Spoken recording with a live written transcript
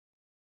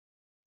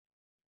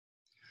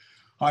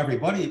Hi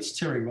everybody, it's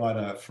Terry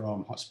Ryder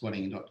from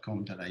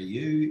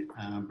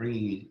hotspotting.com.au,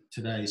 bringing you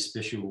today's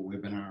special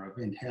webinar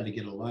event, How to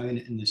Get a Loan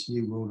in this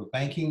New World of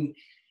Banking.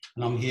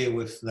 And I'm here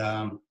with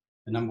the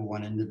number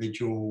one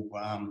individual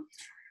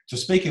to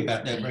speak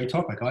about that very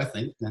topic, I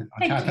think.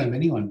 I can't think of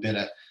anyone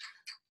better,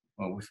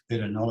 well, with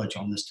better knowledge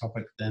on this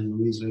topic than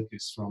Louise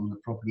Lucas from the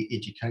Property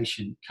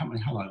Education Company.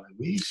 Hello,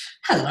 Louise.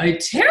 Hello,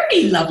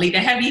 Terry. Lovely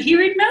to have you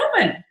here in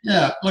Melbourne.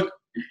 Yeah, look,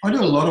 I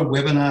do a lot of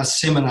webinars,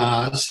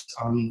 seminars.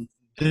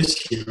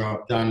 This year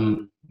I've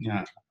done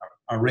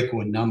a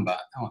record number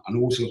on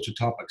all sorts of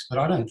topics, but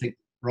I don't think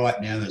right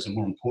now there's a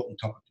more important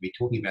topic to be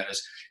talking about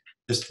is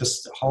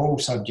this whole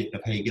subject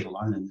of how you get a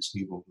loan in this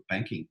new world of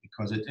banking,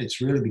 because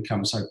it's really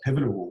become so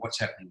pivotal what's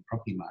happening in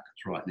property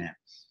markets right now.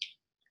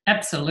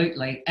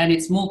 Absolutely, and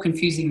it's more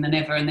confusing than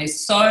ever, and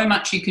there's so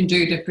much you can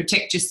do to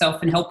protect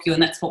yourself and help you,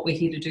 and that's what we're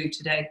here to do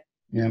today.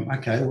 Yeah,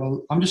 okay,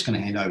 well, I'm just going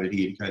to hand over to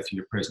you to go through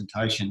your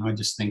presentation. I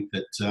just think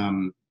that,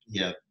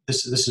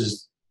 this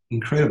is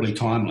incredibly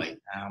timely.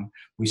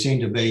 We seem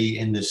to be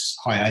in this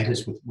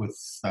hiatus with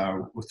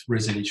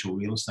residential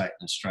real estate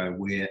in Australia,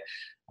 where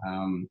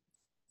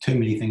too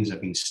many things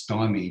have been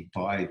stymied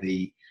by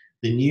the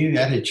new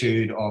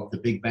attitude of the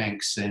big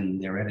banks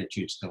and their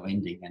attitudes to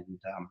lending, and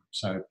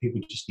so people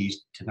just need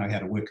to know how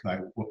to work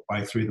their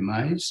way through the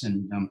maze.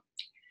 And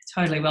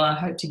totally. Well, I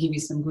hope to give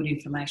you some good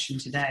information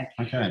today.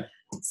 Okay.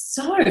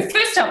 So,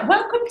 first up,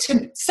 welcome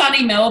to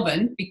sunny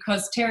Melbourne,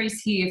 because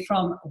Terry's here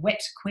from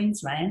wet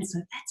Queensland, so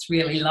that's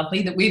really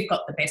lovely that we've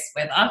got the best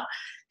weather.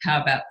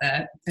 How about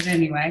that? But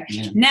anyway,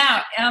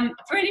 Now,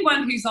 for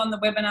anyone who's on the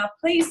webinar,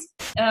 please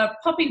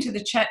pop into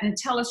the chat and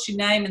tell us your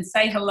name and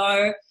say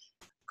hello,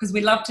 because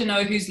we love to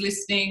know who's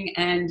listening,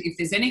 and if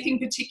there's anything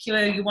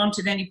particular you want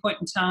at any point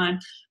in time,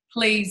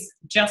 please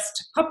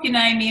just pop your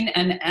name in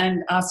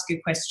and ask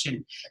a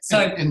question.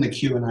 So in the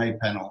Q&A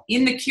panel.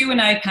 In the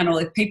Q&A panel,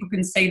 if people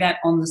can see that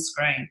on the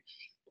screen.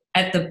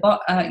 At the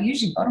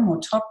usually bottom or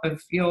top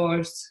of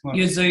your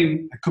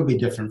Zoom. It could be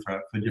different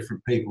for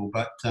different people,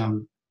 but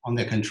on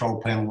their control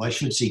panel, they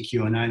should see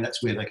Q&A.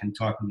 That's where they can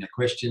type in their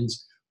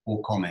questions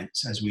or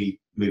comments as we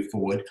move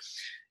forward.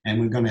 And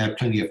we're going to have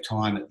plenty of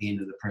time at the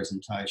end of the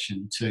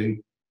presentation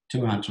to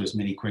answer as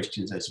many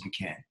questions as we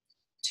can.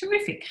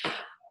 Terrific.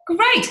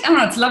 Great.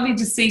 Oh, it's lovely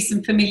to see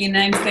some familiar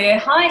names there.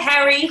 Hi,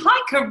 Harry.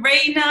 Hi,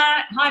 Karina.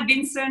 Hi,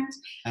 Vincent.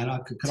 And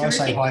could I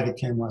say hi to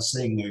Ken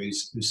Singh,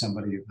 who's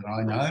somebody that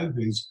I know,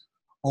 who's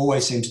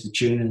always seems to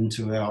tune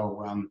into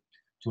our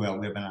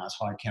webinars.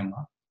 Hi,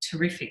 Kemla.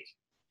 Terrific.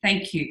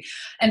 Thank you.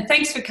 And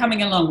thanks for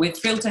coming along. We're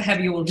thrilled to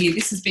have you all here.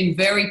 This has been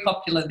very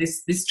popular,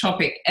 this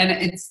topic, and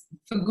it's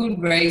for good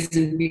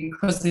reason,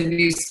 because it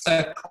is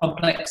so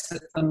complex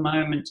at the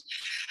moment.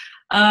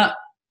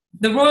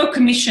 The Royal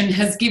Commission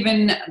has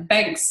given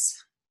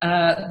banks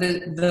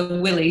the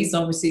willies,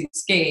 obviously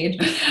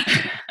scared,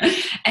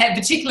 and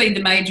particularly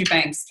the major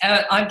banks.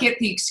 I get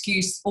the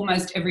excuse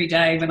almost every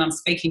day when I'm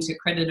speaking to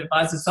credit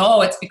advisors,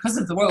 oh, it's because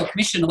of the Royal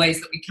Commission, Louise,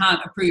 that we can't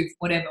approve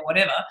whatever.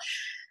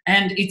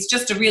 And it's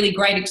just a really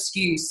great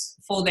excuse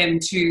for them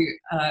to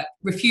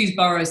refuse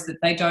borrowers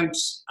that they don't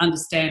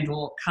understand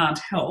or can't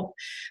help,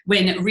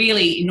 when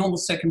really in normal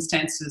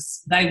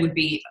circumstances they would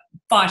be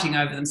fighting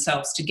over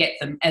themselves to get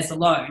them as a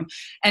loan.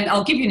 And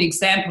I'll give you an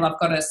example. I've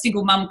got a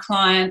single mum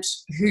client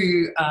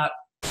who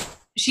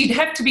she'd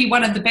have to be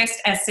one of the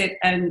best asset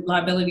and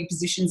liability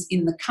positions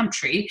in the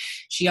country.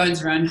 She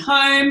owns her own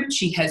home.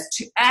 She has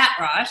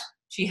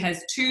She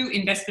has 2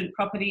 investment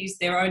properties.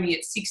 They're only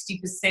at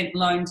 60%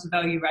 loan to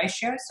value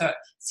ratio, so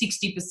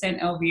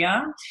 60%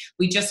 LVR.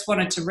 We just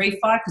wanted to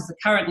refi because the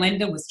current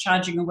lender was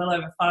charging her well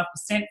over 5%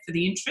 for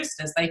the interest,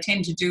 as they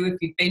tend to do if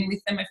you've been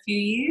with them a few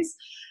years.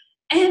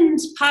 And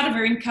part of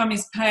her income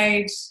is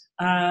paid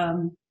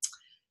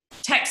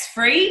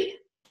tax-free.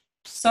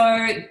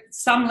 So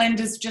some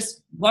lenders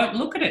just won't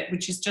look at it,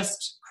 which is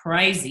just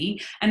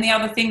crazy. And the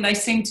other thing, they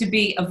seem to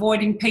be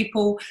avoiding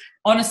people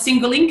on a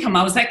single income.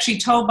 I was actually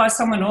told by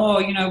someone,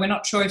 we're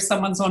not sure if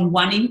someone's on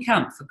one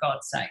income, for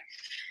God's sake.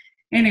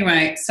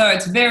 Anyway, so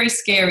it's very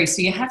scary.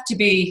 So you have to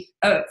be,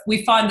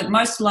 we find that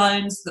most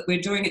loans that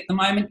we're doing at the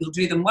moment, you'll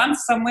do them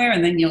once somewhere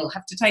and then you'll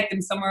have to take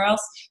them somewhere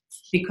else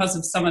because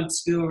of some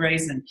obscure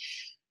reason.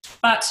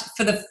 But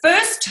for the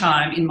first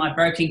time in my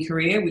broking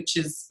career, which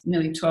is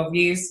nearly 12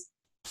 years,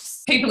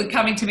 people are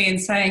coming to me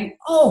and saying,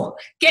 oh,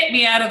 get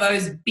me out of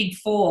those big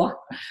 4,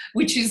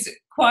 which is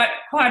quite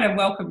a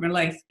welcome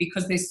relief,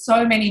 because there's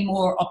so many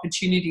more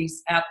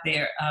opportunities out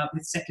there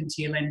with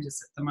second-tier lenders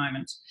at the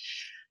moment.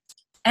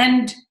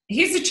 And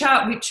here's a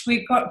chart which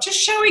we've got just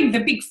showing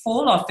the big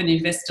fall off in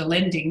investor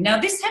lending. Now,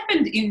 this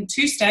happened in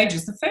 2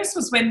 stages. The first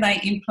was when they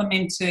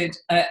implemented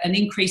an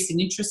increase in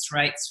interest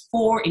rates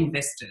for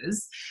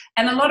investors,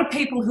 and a lot of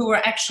people who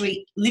were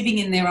actually living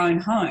in their own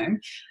home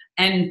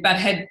but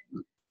had,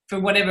 for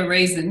whatever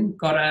reason,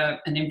 got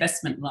an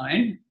investment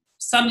loan,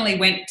 suddenly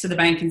went to the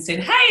bank and said,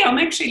 hey, I'm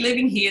actually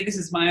living here. This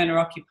is my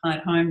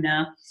owner-occupied home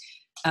now.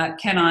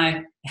 can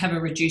I have a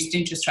reduced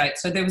interest rate?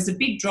 So there was a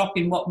big drop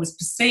in what was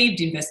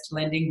perceived investor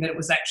lending, but it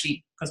was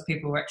actually because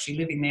people were actually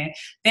living there.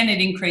 Then it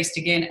increased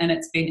again, and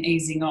it's been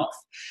easing off.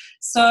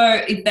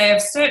 So they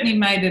have certainly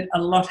made it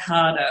a lot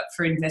harder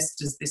for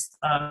investors this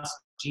last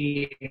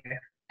year.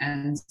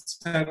 And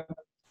so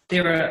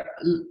there are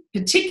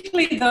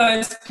particularly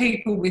those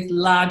people with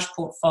large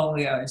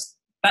portfolios,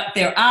 but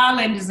there are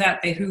lenders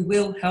out there who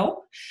will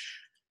help.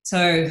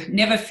 So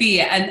never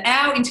fear. And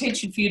our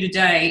intention for you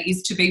today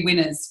is to be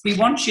winners. We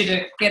want you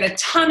to get a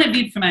ton of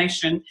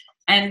information,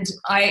 and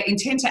I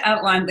intend to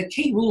outline the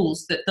key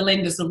rules that the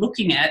lenders are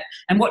looking at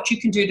and what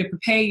you can do to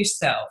prepare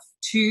yourself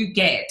to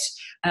get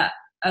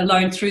a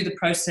loan through the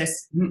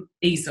process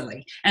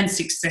easily and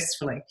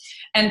successfully.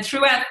 And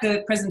throughout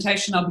the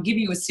presentation, I'll be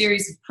giving you a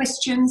series of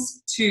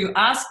questions to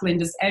ask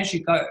lenders as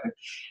you go.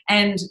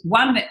 And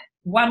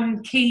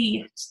one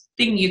key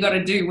thing you've got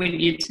to do when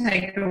you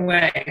take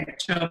away,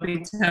 which I'll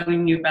be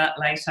telling you about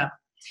later.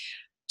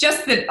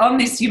 Just that on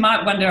this, you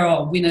might wonder,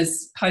 oh,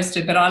 winners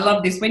poster, but I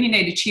love this. When you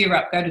need to cheer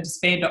up, go to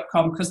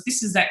despair.com, because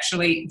this is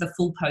actually the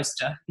full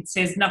poster. It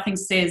says, nothing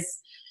says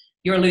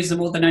you're a loser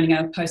more than owning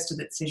a poster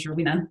that says you're a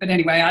winner. But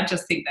anyway, I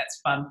just think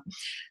that's fun.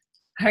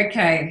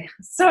 Okay,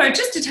 so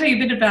just to tell you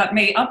a bit about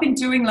me, I've been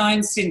doing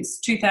loans since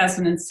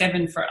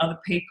 2007 for other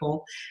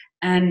people,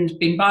 and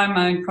been buying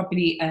my own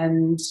property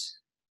and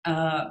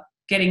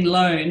getting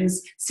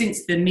loans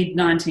since the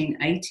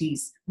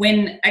mid-1980s,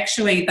 when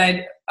actually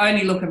they'd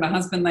only look at my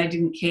husband. They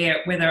didn't care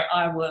whether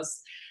I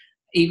was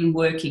even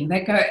working. They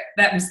go,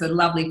 that was the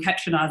lovely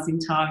patronising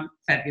time,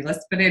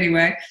 fabulous. But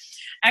anyway,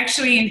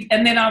 actually,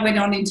 and then I went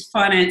on into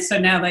finance, so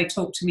now they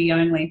talk to me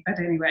only. But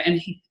anyway,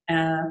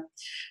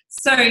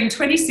 so in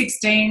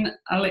 2016,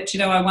 I'll let you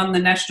know, I won the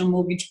National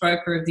Mortgage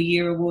Broker of the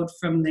Year award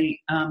from the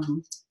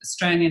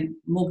Australian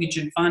Mortgage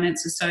and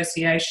Finance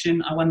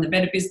Association. I won the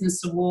Better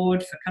Business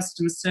Award for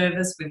customer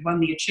service. We've won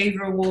the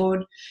Achiever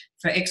Award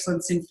for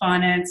excellence in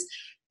finance.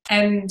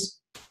 And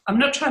I'm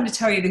not trying to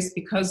tell you this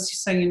because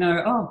so you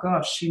know, oh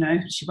gosh, you know,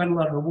 she won a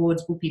lot of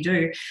awards,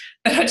 whoopie-doo.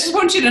 But I just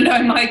want you to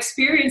know my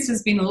experience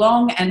has been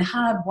long and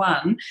hard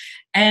won.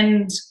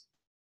 And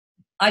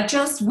I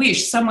just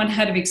wish someone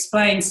had have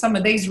explained some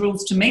of these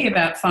rules to me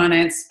about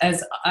finance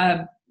as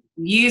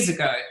years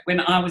ago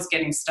when I was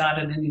getting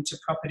started and into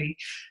property.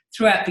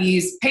 Throughout the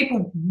years,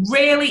 people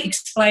rarely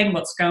explain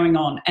what's going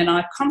on, and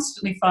I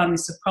constantly find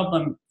this a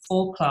problem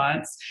for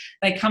clients.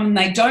 They come and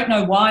they don't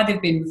know why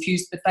they've been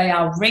refused, but they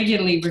are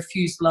regularly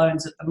refused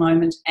loans at the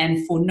moment,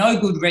 and for no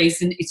good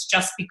reason. It's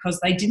just because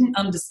they didn't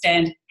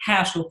understand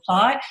how to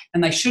apply,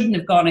 and they shouldn't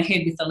have gone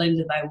ahead with the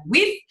lender they were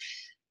with,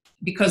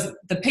 because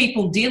the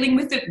people dealing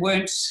with it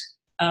weren't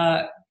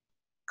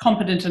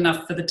competent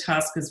enough for the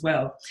task as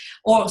well.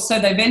 Or so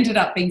they've ended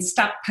up being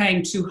stuck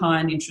paying too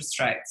high an interest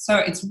rate. So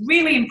it's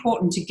really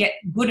important to get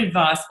good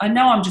advice. I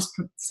know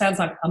sounds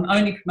like I'm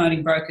only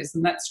promoting brokers,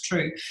 and that's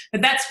true.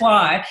 But that's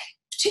why,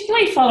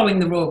 particularly following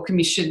the Royal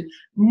Commission,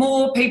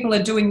 more people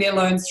are doing their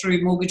loans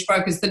through mortgage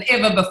brokers than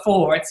ever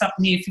before. It's up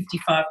near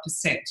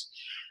 55%.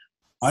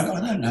 I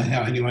don't know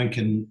how anyone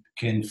can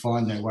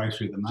find their way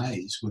through the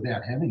maze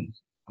without having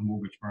a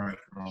mortgage broker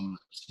on the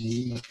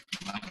team.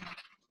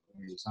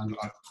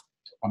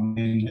 I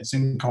mean, it's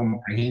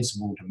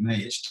incomprehensible to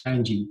me. It's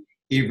changing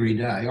every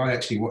day. I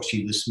actually watched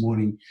you this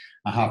morning,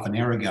 half an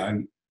hour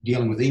ago,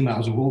 dealing with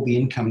emails of all the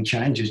incoming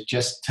changes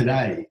just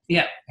today.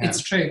 Yeah,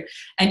 it's true.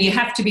 And you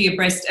have to be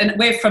abreast. And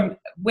we're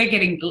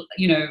getting,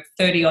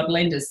 30 odd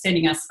lenders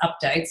sending us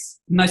updates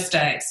most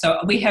days. So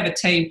we have a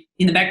team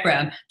in the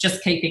background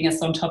just keeping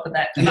us on top of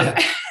that. Yeah.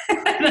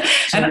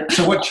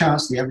 So what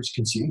chance the average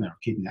consumer of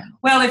keeping that?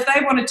 Well, if they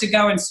wanted to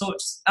go and sort,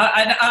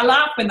 I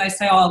laugh when they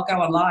say, oh, I'll go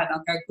online.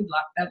 I'll go, good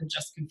luck. That will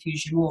just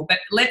confuse you more. But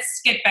let's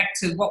get back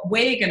to what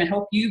we're going to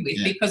help you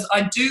with, because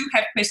I do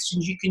have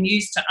questions you can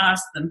use to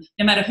ask them,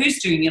 no matter who's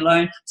doing your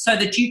loan, so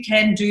that you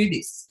can do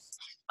this.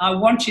 I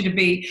want you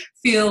to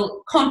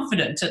feel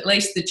confident, at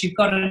least, that you've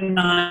got an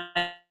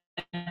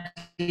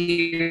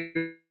idea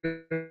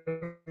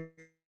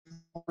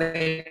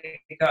where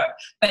to go.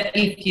 But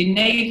if you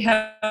need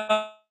help,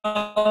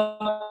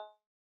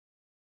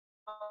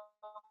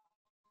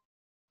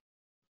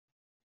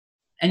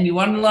 and you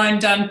want a loan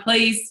done,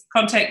 please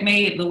contact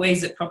me at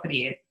Louise at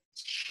Property Ed.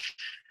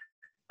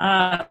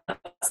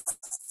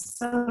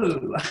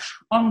 So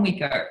on we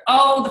go.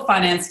 Oh, the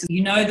finance,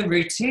 you know the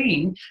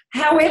routine.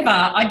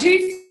 However, I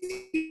do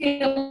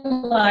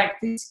feel like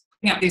this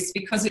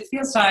because it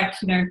feels like,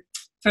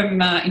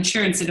 from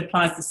insurance it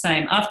applies the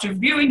same. After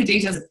reviewing the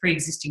details of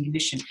pre-existing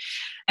condition.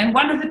 And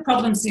one of the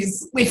problems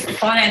is with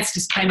finance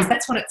disclaimers,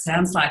 that's what it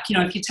sounds like.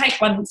 If you take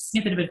one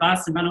snippet of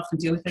advice and run off and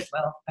deal with it,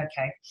 well,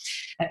 okay,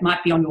 that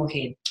might be on your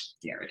head.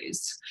 There it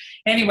is.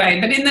 Anyway,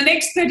 but in the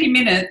next 30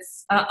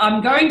 minutes,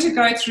 I'm going to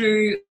go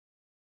through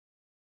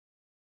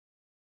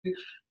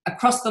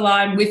across the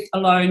line with a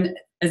loan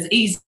as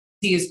easy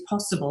as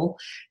possible.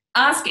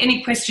 Ask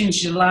any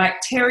questions you like.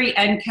 Terry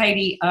and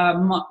Katie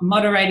are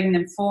moderating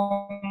them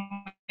for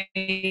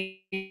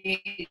me.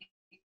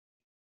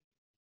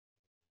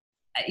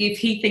 if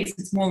he thinks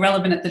it's more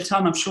relevant at the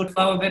time, I'm sure to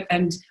follow it.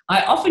 And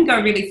I often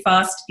go really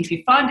fast. If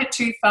you find it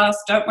too fast,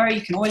 don't worry,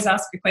 you can always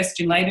ask a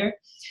question later.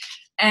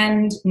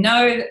 And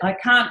no, I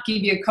can't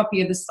give you a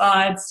copy of the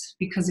slides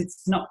because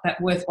it's not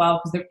that worthwhile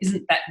because there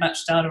isn't that much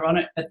data on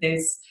it, but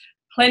there's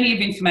plenty of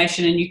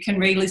information and you can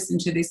re-listen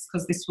to this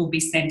because this will be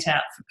sent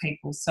out for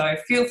people. So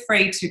feel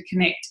free to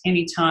connect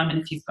anytime and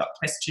if you've got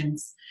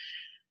questions.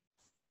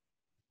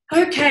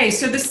 Okay,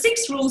 so the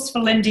 6 rules for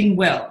lending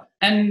well.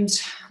 And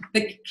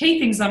the key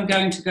things I'm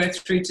going to go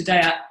through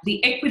today are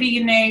the equity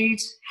you need,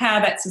 how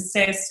that's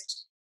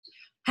assessed,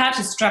 how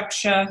to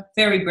structure,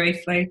 very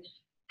briefly,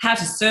 how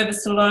to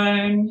service a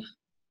loan,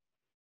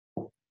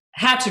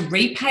 how to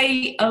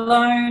repay a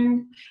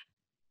loan,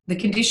 the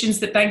conditions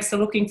that banks are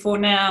looking for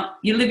now,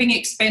 your living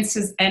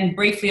expenses, and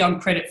briefly on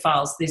credit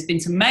files. There's been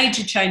some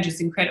major changes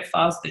in credit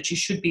files that you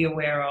should be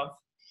aware of.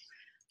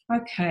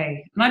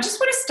 Okay, and I just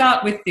want to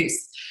start with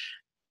this.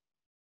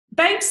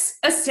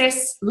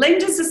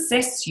 Lenders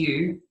assess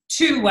you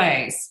 2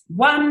 ways.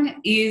 One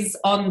is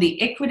on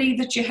the equity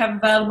that you have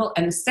available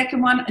and the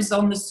second one is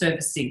on the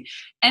servicing.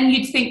 And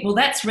you'd think, well,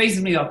 that's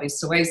reasonably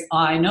obvious, Louise,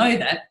 I know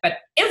that, but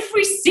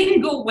every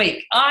single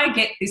week I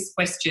get this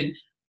question,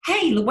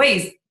 hey,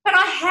 Louise, but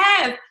I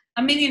have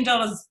 $1 million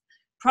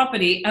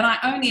property and I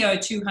only owe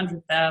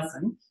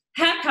 $200,000.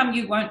 How come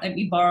you won't let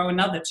me borrow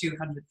another $200,000?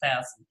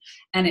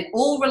 And it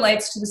all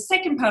relates to the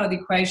second part of the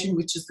equation,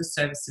 which is the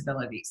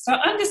serviceability. So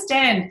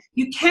understand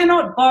you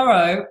cannot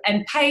borrow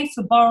and pay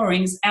for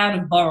borrowings out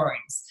of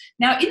borrowings.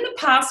 Now, in the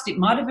past, it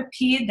might have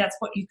appeared that's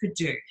what you could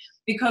do,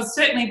 because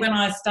certainly when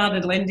I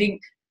started lending,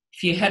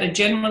 if you had a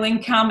general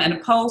income and a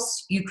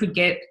pulse, you could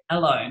get a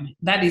loan.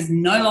 That is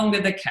no longer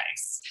the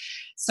case.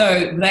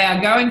 So they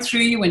are going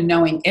through you and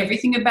knowing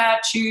everything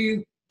about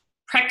you,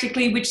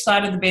 practically which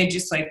side of the bed you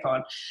sleep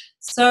on.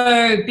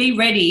 So be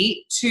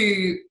ready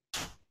to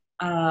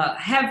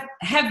have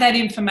that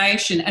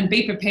information and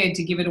be prepared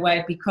to give it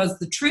away, because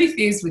the truth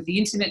is with the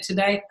internet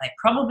today, they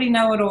probably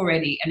know it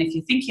already. And if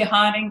you think you're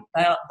hiding,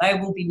 they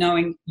will be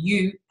knowing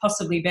you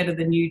possibly better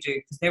than you do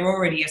because they're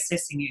already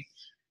assessing you.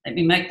 Let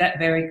me make that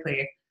very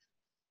clear.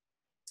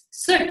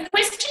 So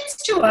questions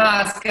to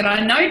ask, and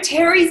I know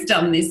Terry's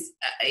done this,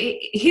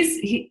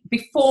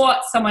 before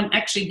someone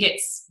actually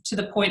gets to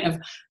the point of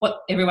what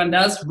everyone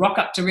does, rock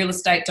up to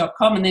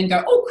realestate.com and then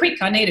go, oh, quick,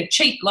 I need a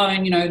cheap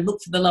loan,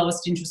 look for the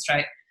lowest interest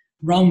rate.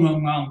 Wrong,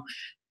 wrong, wrong.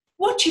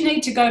 What you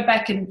need to go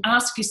back and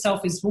ask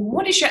yourself is, well,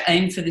 what is your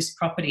aim for this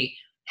property?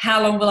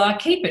 How long will I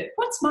keep it?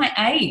 What's my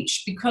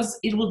age? Because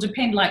it will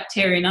depend, like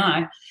Terry and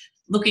I,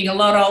 looking a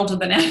lot older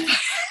than our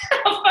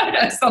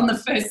photos on the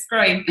first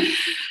screen.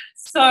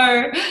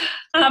 So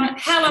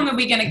how long are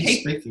we going to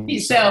keep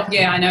yourself?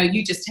 Yeah, I know,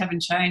 you just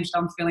haven't changed.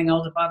 I'm feeling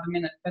older by the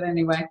minute. But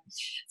anyway,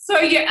 so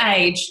your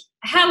age,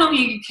 how long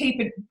you keep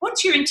it,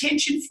 what's your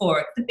intention for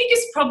it? The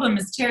biggest problem,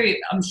 as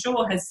Terry, I'm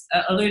sure, has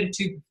alluded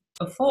to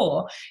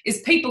before,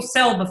 is people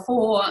sell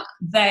before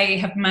they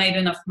have made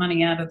enough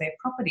money out of their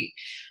property.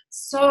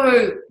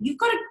 So you've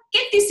got to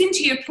get this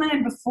into your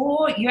plan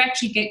before you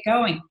actually get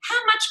going.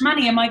 How much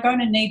money am I going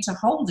to need to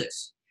hold it?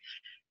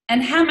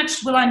 And how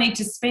much will I need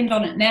to spend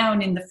on it now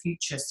and in the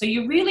future? So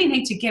you really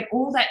need to get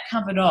all that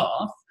covered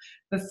off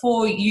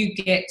before you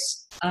get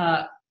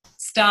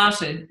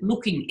started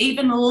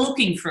even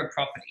looking for a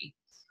property.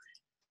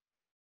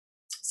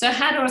 So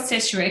how to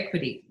assess your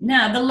equity?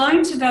 Now, the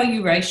loan to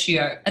value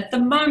ratio, at the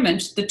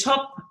moment,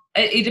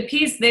 it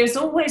appears there's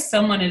always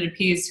someone, it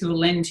appears, who will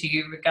lend to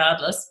you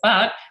regardless,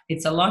 but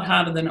it's a lot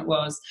harder than it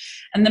was.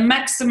 And the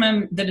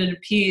maximum that it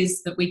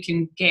appears that we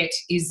can get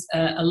is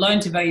a loan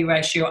to value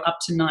ratio up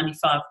to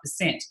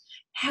 95%.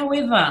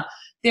 However,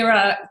 there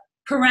are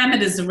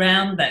parameters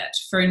around that.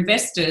 For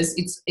investors,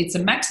 it's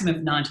a maximum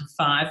of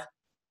 95.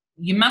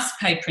 You must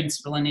pay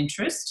principal and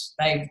interest.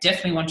 They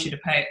definitely want you to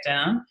pay it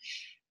down.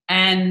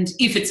 And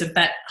if it's at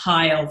that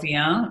high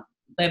LVR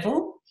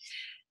level,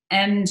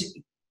 and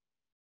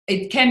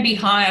it can be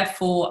higher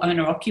for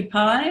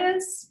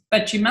owner-occupiers,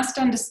 but you must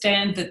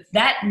understand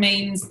that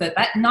means that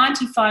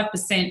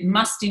 95%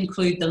 must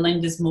include the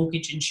lender's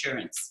mortgage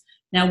insurance.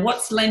 Now,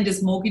 what's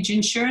lender's mortgage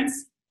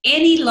insurance?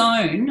 Any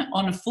loan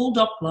on a full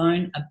doc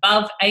loan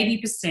above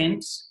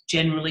 80%,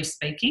 generally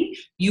speaking,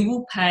 you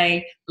will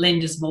pay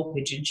lender's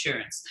mortgage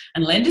insurance.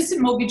 And lender's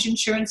mortgage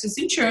insurance is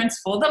insurance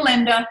for the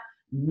lender,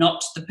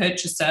 not the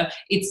purchaser.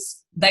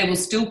 They will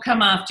still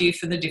come after you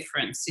for the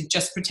difference. It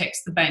just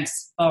protects the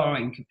bank's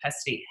borrowing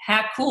capacity.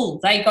 How cool.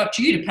 They got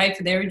you to pay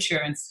for their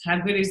insurance. How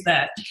good is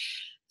that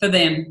for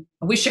them?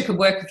 I wish it could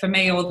work for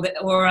me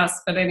or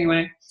us, but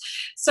anyway.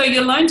 So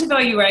your loan to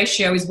value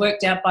ratio is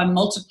worked out by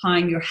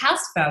multiplying your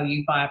house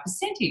value by a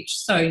percentage.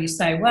 So you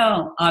say,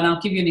 well, and I'll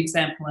give you an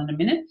example in a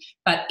minute,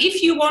 but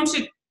if you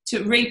wanted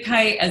to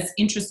repay as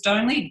interest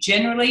only,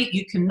 generally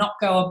you cannot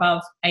go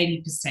above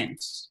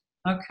 80%,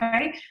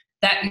 okay?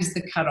 That is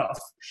the cutoff.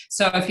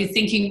 So if you're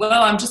thinking, well,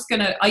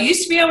 I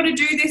used to be able to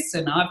do this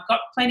and I've got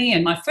plenty,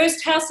 and my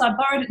first house I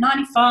borrowed at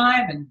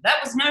 95 and that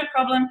was no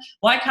problem,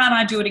 why can't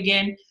I do it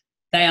again?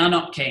 They are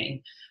not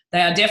keen.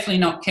 They are definitely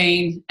not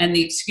keen, and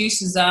the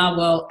excuses are,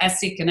 well,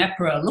 ASIC and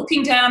APRA are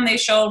looking down their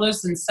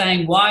shoulders and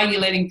saying, why are you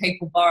letting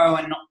people borrow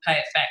and not pay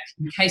it back?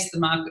 In case the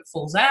market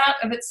falls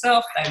out of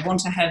itself, they want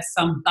to have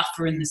some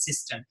buffer in the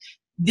system.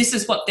 This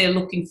is what they're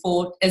looking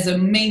for as a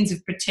means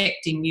of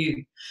protecting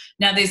you.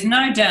 Now, there's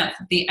no doubt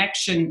that the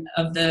action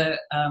of the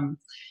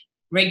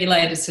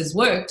regulators has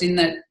worked in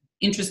that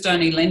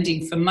interest-only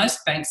lending for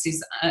most banks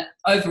is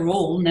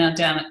overall now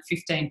down at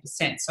 15%.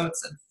 So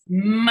it's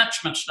much,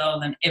 much lower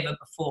than ever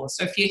before.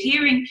 So if you're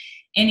hearing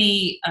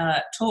any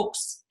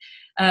talks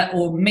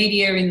or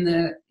media in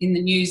the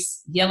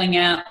news yelling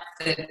out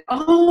that,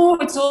 oh,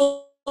 it's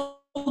all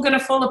going to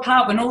fall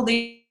apart when all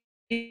these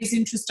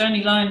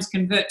interest-only loans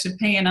convert to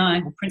P&I,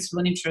 or principal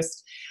and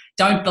interest,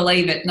 don't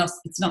believe it. No,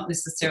 it's not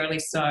necessarily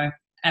so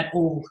at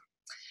all.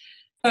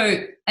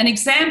 So an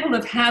example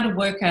of how to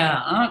work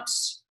out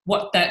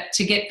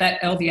to get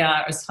that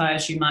LVR as high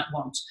as you might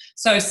want.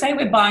 So say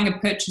we're buying a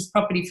purchase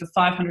property for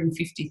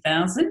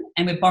 $550,000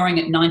 and we're borrowing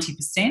at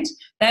 90%.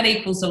 That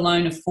equals a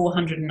loan of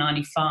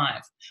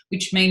 $495,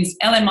 which means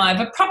LMI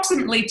of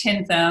approximately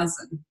 $10,000.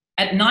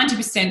 At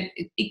 90%,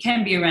 it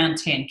can be around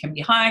 10, can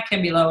be higher,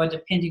 can be lower,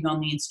 depending on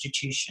the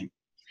institution.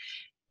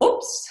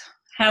 Oops.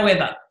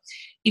 However,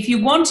 if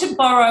you want to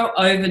borrow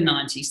over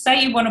 90,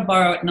 say you want to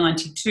borrow at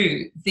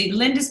 92, the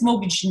lender's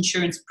mortgage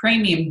insurance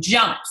premium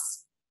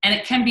jumps, and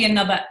it can be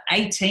another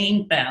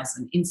 $18,000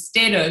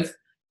 instead of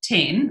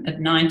 10 at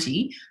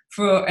 90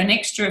 for an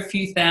extra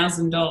few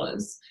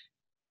 $1,000s.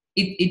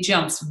 It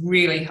jumps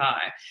really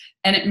high,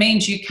 and it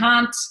means you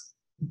can't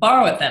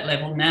borrow at that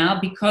level now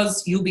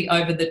because you'll be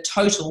over the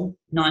total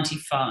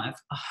 95.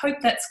 I hope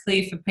that's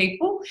clear for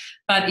people,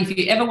 but if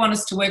you ever want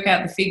us to work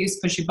out the figures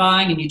because you're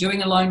buying and you're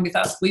doing a loan with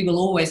us, we will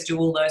always do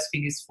all those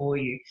figures for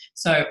you.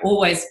 So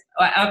always,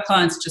 our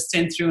clients just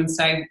send through and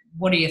say,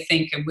 what do you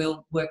think? And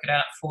we'll work it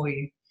out for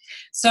you.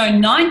 So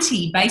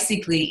 90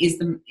 basically is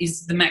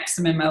the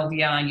maximum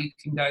LVR you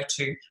can go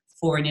to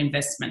for an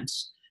investment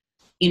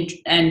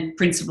and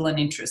principal and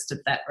interest at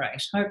that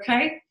rate,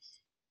 okay?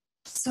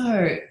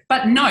 So,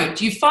 but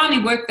note, you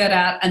finally work that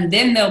out, and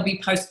then there'll be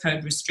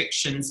postcode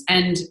restrictions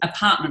and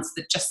apartments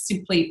that just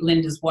simply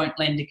lenders won't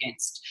lend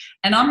against.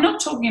 And I'm not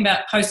talking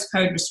about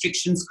postcode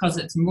restrictions because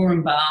it's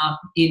Moranbah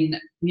in,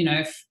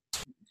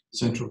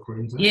 Central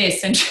Queensland. Yeah,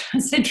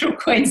 central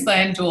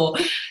Queensland, or,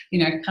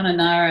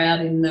 Kununurra out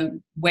in the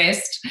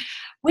west.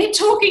 We're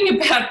talking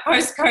about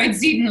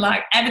postcodes in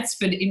like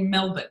Abbotsford in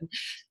Melbourne.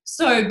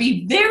 So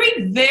be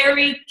very,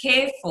 very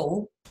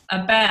careful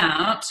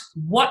about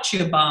what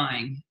you're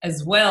buying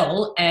as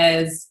well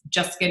as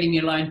just getting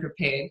your loan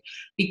prepared,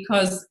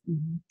 because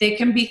there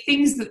can be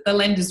things that the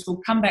lenders will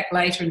come back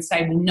later and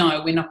say, well,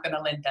 no, we're not going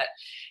to lend that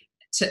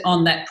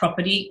on that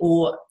property,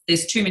 or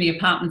there's too many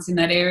apartments in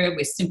that area,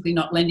 we're simply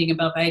not lending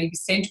above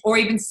 80% or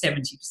even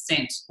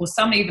 70%, or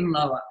some even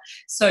lower.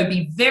 So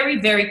be very,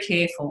 very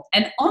careful.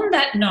 And on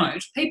that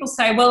note, people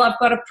say, well, I've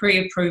got a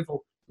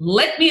pre-approval.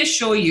 Let me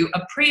assure you,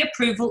 a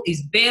pre-approval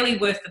is barely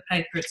worth the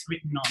paper it's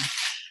written on.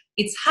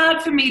 It's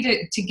hard for me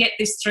to get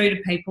this through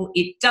to people.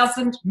 It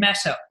doesn't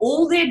matter.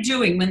 All they're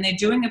doing when they're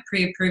doing a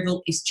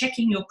pre-approval is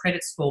checking your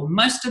credit score.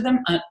 Most of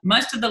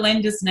the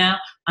lenders now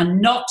are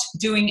not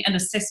doing an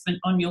assessment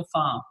on your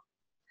file.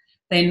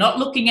 They're not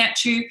looking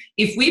at you.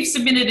 If we've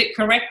submitted it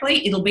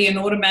correctly, it'll be an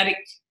automatic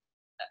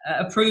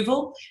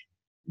approval.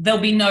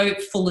 There'll be no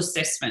full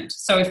assessment.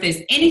 So if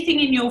there's anything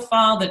in your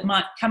file that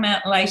might come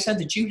out later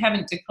that you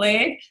haven't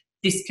declared,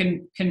 this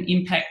can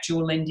impact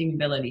your lending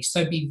ability.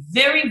 So be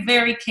very,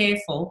 very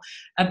careful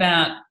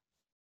about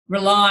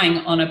relying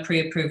on a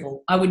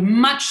pre-approval. I would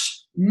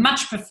much,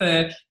 much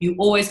prefer you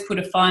always put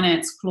a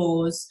finance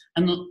clause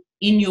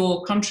in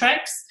your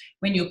contracts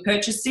when you're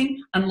purchasing,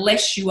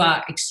 unless you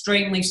are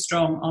extremely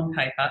strong on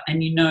paper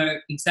and you know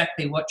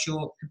exactly what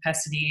your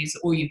capacity is,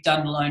 or you've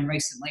done a loan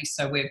recently,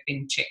 so we've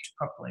been checked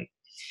properly.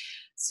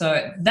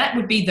 So that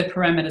would be the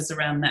parameters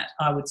around that,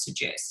 I would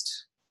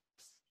suggest.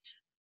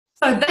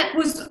 So that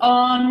was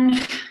on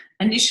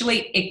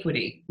initially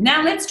equity.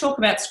 Now let's talk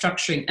about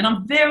structuring. And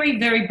I'm very,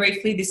 very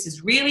briefly,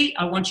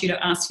 I want you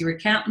to ask your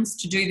accountants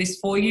to do this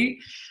for you.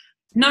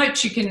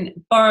 Note, you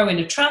can borrow in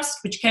a trust,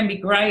 which can be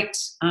great.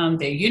 There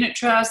are unit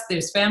trust,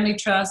 there's family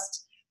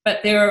trust, but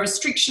there are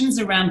restrictions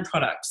around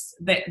products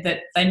that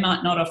they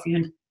might not offer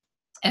you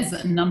as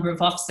a number of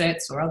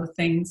offsets or other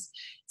things.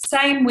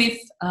 Same with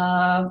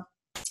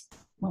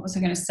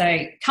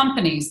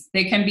companies.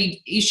 There can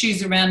be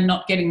issues around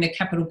not getting the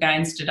capital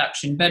gains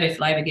deduction, but if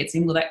Labor gets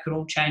in, well, that could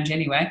all change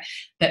anyway,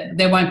 that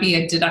there won't be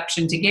a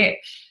deduction to get.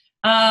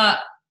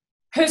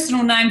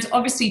 Personal names,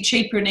 obviously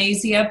cheaper and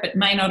easier, but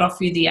may not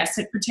offer you the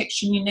asset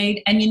protection you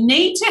need. And you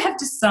need to have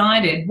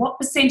decided what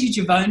percentage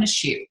of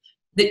ownership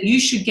that you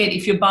should get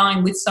if you're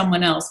buying with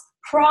someone else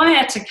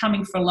prior to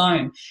coming for a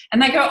loan.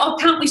 And they go, oh,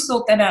 can't we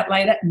sort that out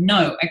later?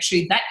 No,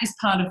 actually, that is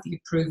part of the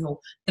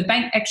approval. The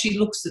bank actually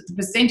looks at the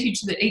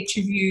percentage that each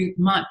of you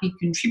might be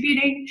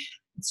contributing.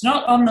 It's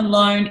not on the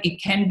loan.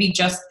 It can be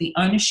just the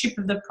ownership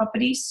of the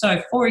property.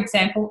 So, for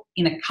example,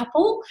 in a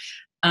couple,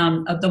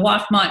 the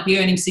wife might be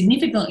earning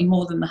significantly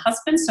more than the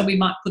husband, so we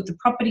might put the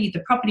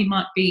property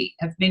might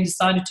have been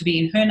decided to be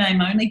in her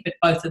name only, but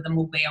both of them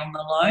will be on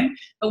the loan.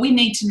 But we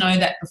need to know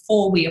that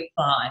before we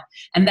apply.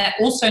 And that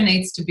also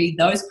needs to be,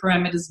 those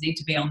parameters need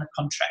to be on the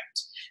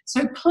contract.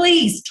 So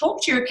please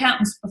talk to your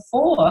accountants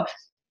before.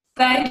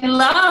 They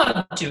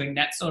love doing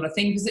that sort of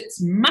thing because it's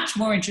much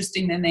more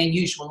interesting than their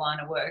usual line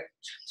of work.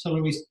 So,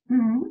 Louise, do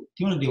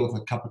you want to deal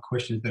with a couple of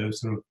questions that are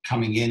sort of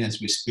coming in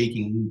as we're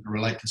speaking and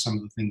relate to some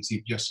of the things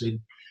you've just said?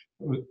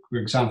 For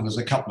example, there's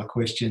a couple of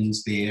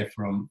questions there,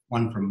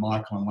 one from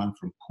Michael and one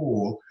from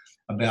Paul,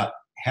 about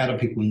how do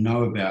people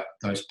know about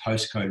those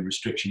postcode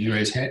restriction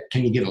areas?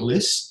 Can you get a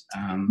list?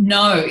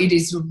 No, it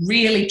is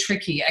really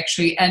tricky,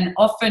 actually, and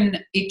often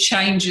it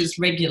changes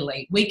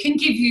regularly. We can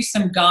give you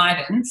some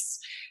guidance.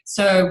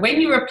 So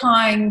when you're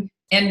applying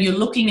and you're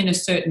looking in a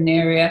certain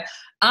area,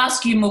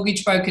 ask your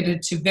mortgage broker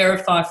to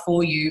verify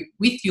for you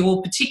with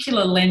your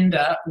particular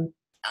lender,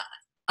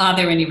 are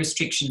there any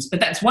restrictions? But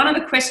that's one of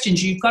the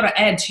questions you've got to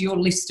add to your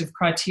list of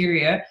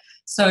criteria.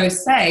 So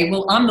say,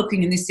 well, I'm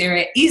looking in this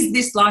area. Is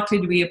this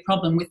likely to be a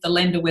problem with the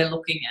lender we're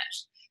looking at?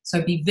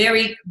 So be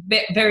very,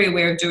 very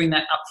aware of doing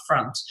that up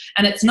front.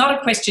 And it's not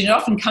a question, it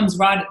often comes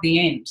right at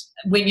the end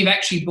when you've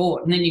actually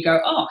bought, and then you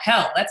go, oh,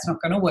 hell, that's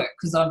not going to work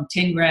because I'm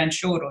 10 grand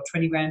short or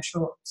 20 grand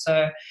short.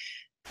 So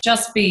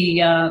just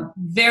be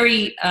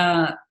very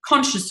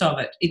conscious of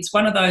it. It's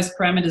one of those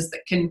parameters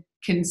that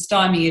can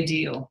stymie a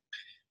deal.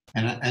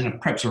 And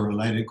perhaps a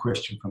related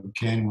question from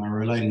Ken,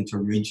 relating to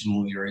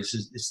regional areas.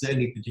 Is there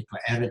any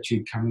particular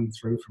attitude coming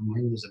through from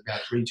lenders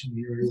about regional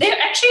areas?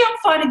 I'm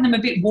finding them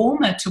a bit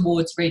warmer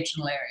towards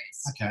regional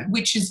areas,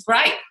 which is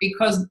great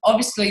because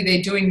obviously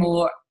they're doing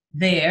more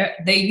there.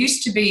 There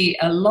used to be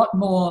a lot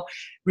more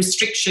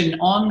restriction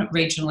on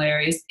regional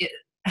areas.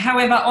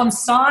 However, on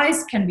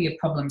size can be a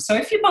problem. So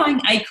if you're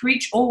buying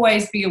acreage,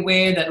 always be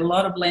aware that a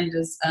lot of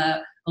lenders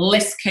are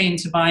less keen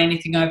to buy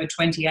anything over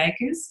 20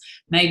 acres,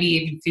 maybe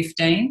even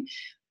 15.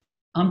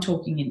 I'm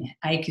talking in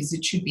acres,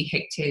 it should be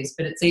hectares,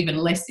 but it's even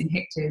less in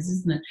hectares,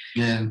 isn't it?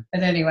 Yeah.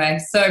 But anyway,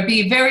 so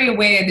be very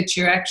aware that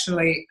you're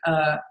actually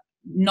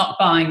not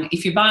buying,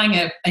 if you're buying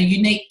a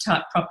unique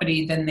type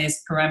property, then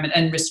there's parameters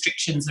and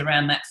restrictions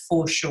around that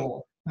for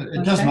sure.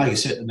 It does make a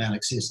certain amount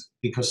excessive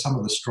because some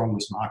of the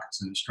strongest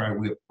markets in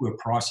Australia where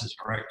prices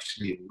are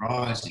actually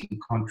rising,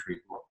 contrary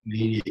to what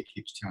media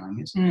keeps telling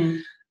us,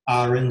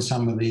 are in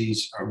some of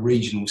these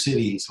regional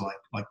cities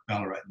like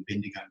Ballarat and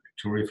Bendigo and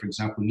Victoria, for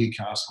example.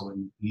 Newcastle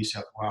and New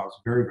South Wales,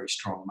 very, very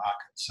strong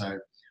markets. So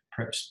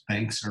perhaps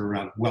banks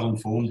are well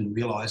informed and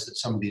realise that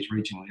some of these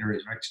regional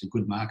areas are actually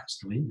good markets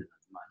to lend in at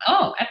the moment.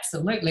 Oh,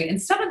 absolutely.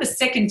 And some of the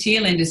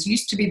second-tier lenders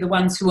used to be the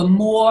ones who were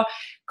more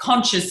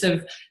conscious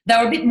of, they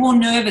were a bit more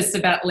nervous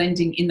about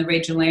lending in the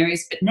regional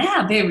areas, but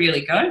now they're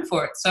really going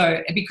for it.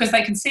 So because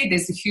they can see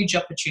there's a huge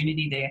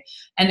opportunity there.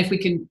 And if we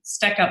can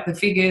stack up the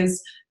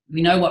figures,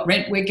 we know what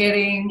rent we're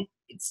getting,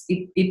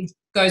 it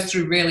goes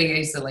through really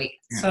easily.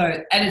 Yeah.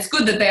 So, and it's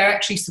good that they're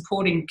actually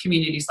supporting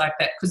communities like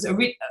that because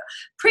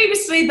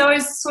previously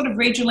those sort of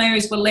regional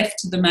areas were left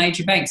to the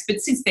major banks,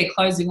 but since they're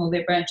closing all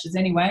their branches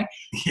anyway,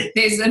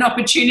 there's an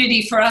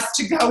opportunity for us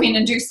to go in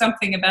and do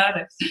something about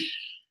it.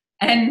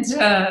 And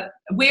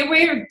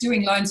we're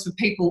doing loans for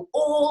people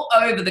all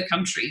over the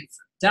country,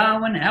 from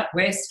Darwin out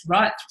west,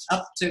 right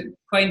up to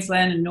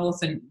Queensland and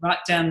north, and right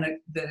down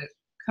the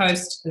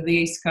coast, the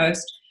east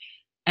coast,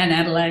 and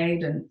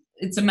Adelaide, and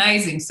it's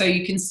amazing. So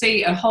you can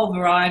see a whole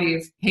variety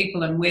of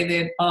people and where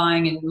they're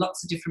buying in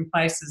lots of different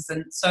places.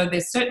 And so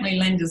there's certainly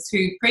lenders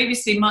who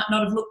previously might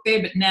not have looked there,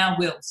 but now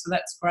will. So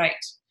that's great.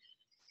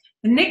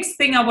 The next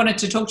thing I wanted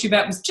to talk to you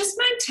about was just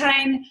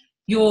maintain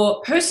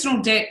your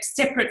personal debt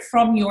separate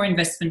from your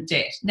investment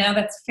debt. Now,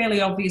 that's a fairly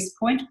obvious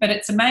point, but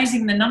it's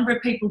amazing the number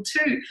of people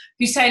too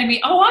who say to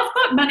me, oh, I've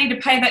got money to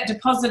pay that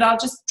deposit, I'll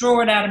just draw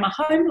it out of my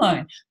home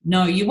loan.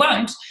 No, you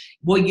won't.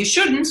 Well, you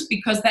shouldn't,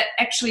 because that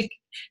actually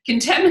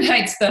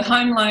contaminates the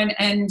home loan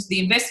and the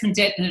investment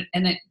debt,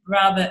 and it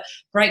rather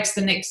breaks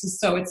the nexus,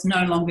 so it's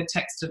no longer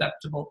tax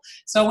deductible.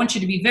 So I want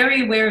you to be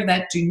very aware of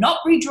that. Do not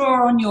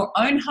redraw on your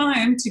own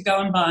home to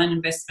go and buy an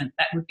investment.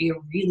 That would be a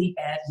really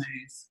bad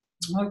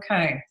move.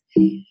 Okay.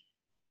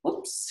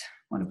 Oops,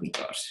 what have we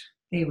got?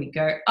 There we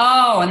go.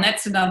 Oh, and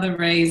that's another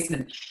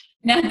reason.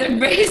 Now, the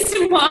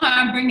reason why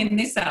I'm bringing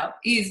this up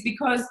is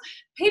because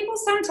people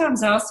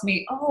sometimes ask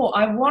me, oh,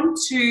 I want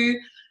to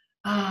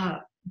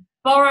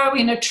borrow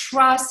in a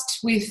trust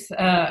with,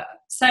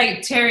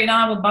 say, Terry and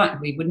I will buy,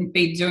 we wouldn't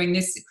be doing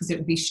this because it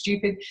would be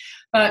stupid,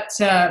 but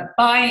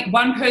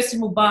one person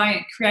will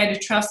create a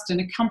trust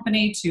and a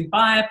company to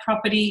buy a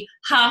property,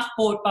 half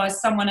bought by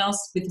someone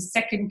else with a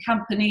second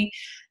company,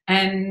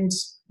 and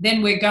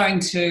then we're going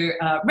to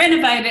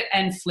renovate it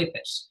and flip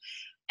it.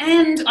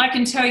 And I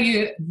can tell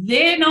you,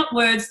 they're not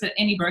words that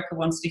any broker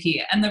wants to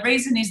hear. And the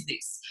reason is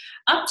this.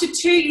 Up to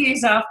 2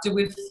 years after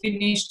we've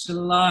finished the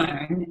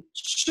loan,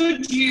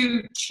 should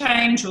you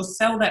change or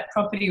sell that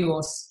property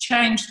or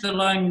change the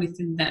loan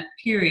within that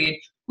period,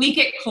 we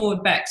get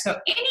clawed back. So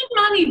any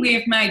money we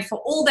have made for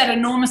all that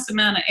enormous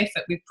amount of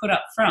effort we've put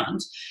up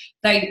front,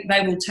 they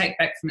will take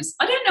back from us.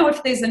 I don't know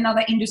if there's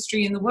another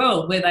industry in the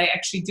world where they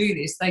actually do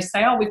this. They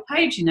say, oh, we've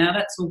paid you now,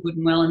 that's all good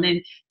and well. And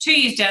then 2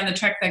 years down the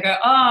track, they go,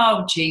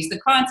 oh, geez, the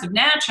clients have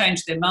now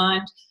changed their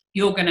mind.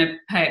 You're going to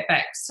pay it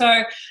back.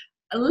 So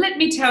let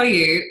me tell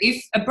you,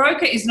 if a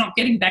broker is not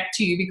getting back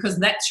to you because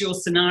that's your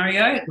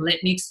scenario,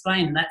 let me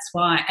explain that's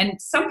why.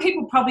 And some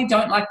people probably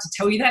don't like to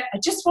tell you that. I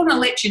just want to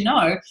let you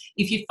know,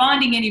 if you're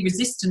finding any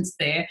resistance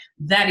there,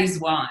 that is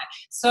why.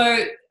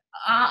 So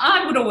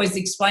I would always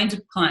explain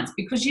to clients,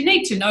 because you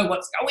need to know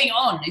what's going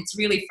on. It's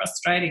really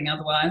frustrating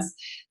otherwise.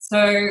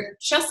 So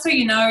just so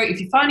you know, if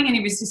you're finding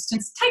any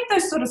resistance, take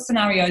those sort of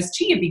scenarios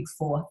to your big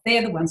four.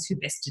 They're the ones who are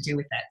best to deal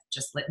with that,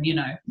 just letting you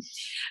know.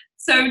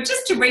 So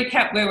just to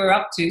recap where we're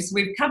up to, so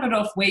we've covered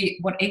off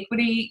what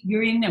equity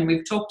you're in, and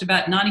we've talked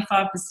about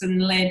 95%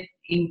 led,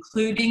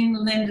 including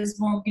lender's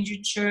mortgage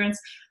insurance,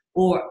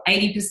 or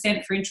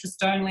 80% for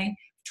interest only.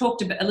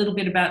 Talked a little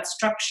bit about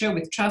structure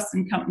with trusts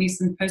and companies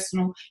and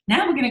personal.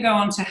 Now we're going to go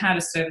on to how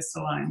to service a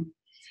loan.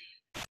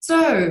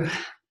 So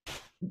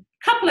a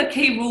couple of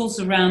key rules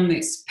around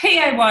this.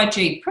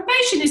 PAYG,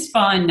 probation is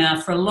fine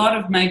now for a lot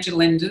of major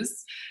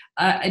lenders.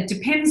 It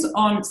depends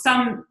on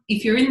some,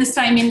 if you're in the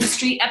same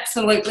industry,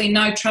 absolutely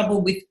no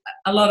trouble with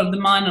a lot of the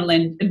minor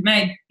lenders,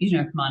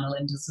 minor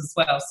lenders as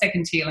well,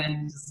 second tier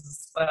lenders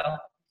as well.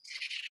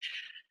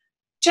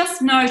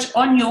 Just note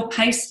on your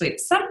payslip,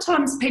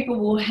 sometimes people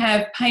will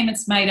have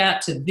payments made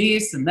out to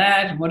this and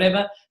that and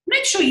whatever.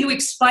 Make sure you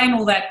explain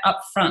all that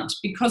up front,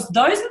 because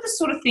those are the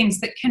sort of things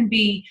that can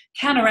be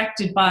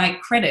counteracted by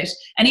credit.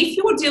 And if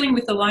you're dealing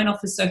with a loan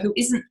officer who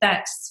isn't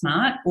that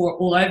smart or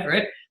all over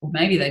it, or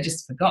maybe they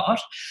just forgot,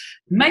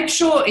 make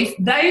sure if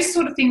those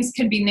sort of things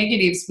can be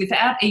negatives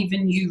without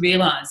even you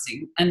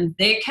realising, and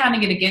they're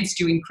counting it against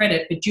you in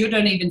credit, but you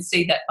don't even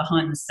see that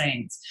behind the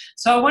scenes.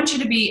 So I want you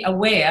to be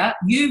aware,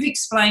 you've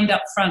explained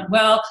up front,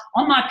 well,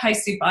 on my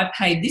payslip I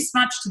paid this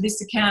much to this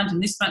account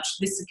and this much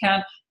to this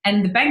account,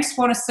 and the banks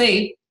want to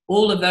see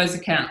all of those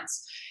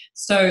accounts.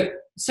 So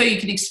you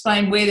can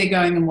explain where they're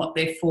going and what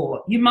they're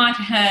for. You might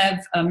have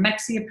a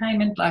maxi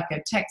payment, like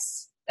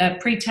a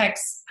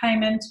pre-tax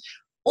payment.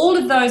 All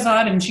of those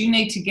items you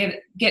need to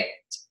get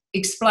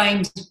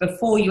explained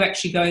before you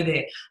actually go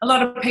there. A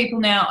lot of people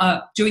now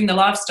are doing the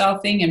lifestyle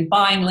thing and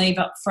buying leave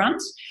up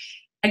front.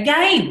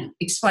 Again,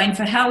 explain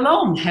for how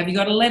long. Have you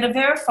got a letter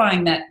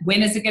verifying that?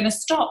 When is it going to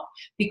stop?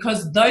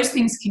 Because those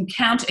things can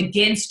count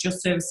against your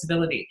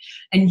serviceability.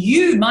 And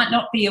you might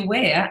not be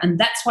aware, and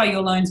that's why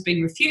your loan's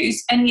been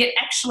refused, and yet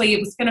actually it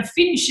was going to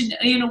finish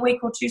in a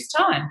week or two's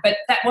time. But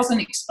that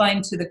wasn't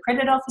explained to the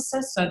credit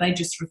officer, so they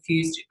just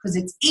refused it, because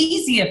it's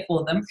easier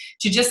for them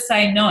to just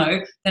say no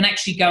than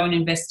actually go and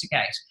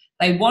investigate.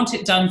 They want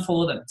it done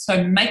for them.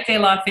 So make their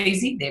life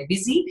easy. They're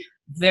busy,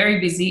 very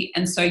busy,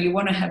 and so you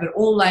want to have it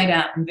all laid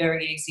out and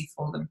very easy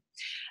for them.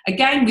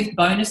 Again, with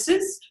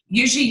bonuses,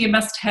 usually you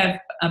must have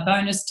a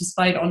bonus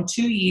displayed on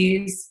 2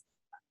 years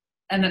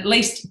and at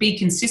least be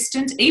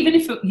consistent. Even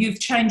if you've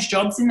changed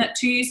jobs in that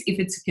 2 years, if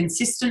it's a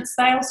consistent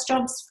sales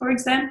jobs, for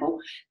example,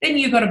 then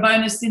you've got a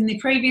bonus in the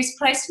previous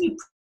place and you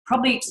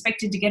probably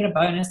expected to get a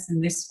bonus in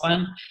this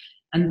one,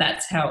 and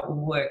that's how it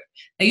will work.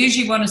 They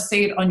usually want to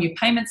see it on your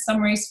payment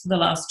summaries for the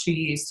last 2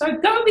 years. So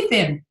go with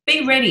them,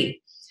 be ready.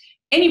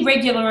 Any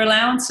regular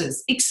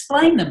allowances,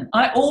 explain them.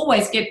 I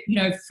always get,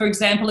 for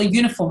example, a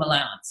uniform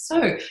allowance.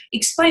 So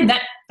explain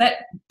that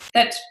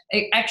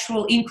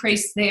actual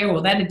increase there,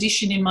 or that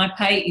addition in my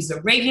pay, is a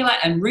regular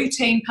and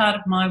routine part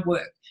of my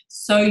work.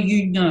 So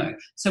you know.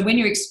 So when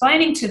you're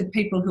explaining to the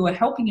people who are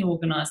helping you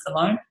organise the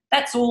loan,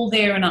 that's all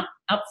there and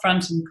up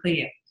front and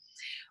clear.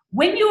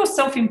 When you're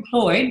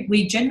self-employed,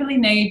 we generally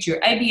need your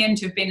ABN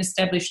to have been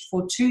established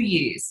for 2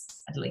 years,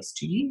 at least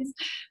 2 years,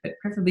 but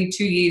preferably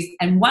 2 years,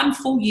 and 1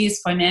 full year's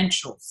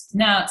financials.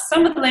 Now,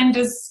 some of the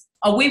lenders,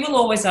 we will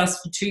always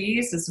ask for 2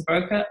 years as a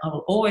broker. I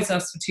will always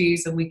ask for 2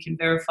 years, and we can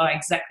verify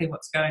exactly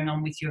what's going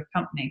on with your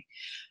company.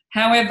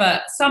 However,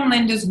 some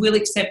lenders will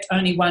accept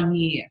only 1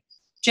 year.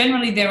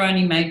 Generally, they're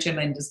only major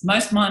lenders.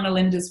 Most minor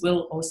lenders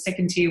will, or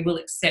second tier, will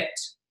accept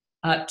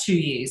 2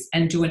 years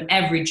and do an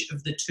average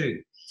of the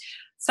two.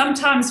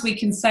 Sometimes we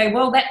can say,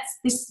 well, that's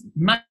this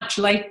much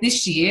late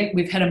this year.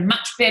 We've had a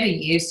much better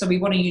year, so we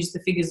want to use the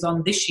figures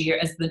on this year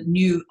as the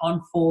new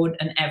on forward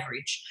and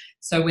average.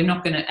 So we're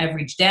not going to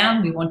average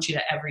down. We want you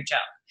to average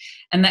up.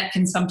 And that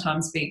can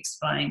sometimes be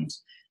explained.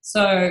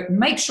 So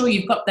make sure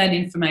you've got that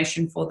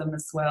information for them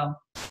as well.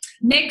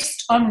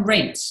 Next, on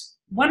rent.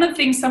 One of the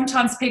things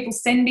sometimes people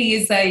send me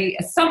is a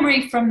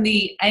summary from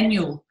the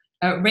annual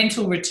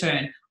rental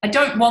return. I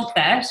don't want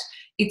that.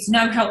 It's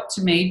no help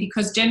to me,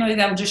 because generally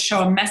they'll just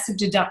show a massive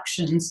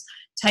deductions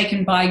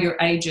taken by your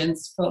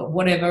agents for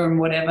whatever and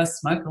whatever,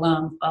 smoke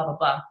alarms, blah, blah,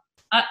 blah.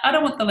 I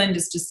don't want the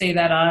lenders to see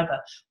that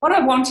either. What I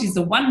want is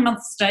a 1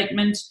 month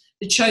statement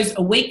that shows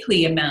a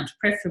weekly amount,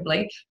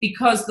 preferably,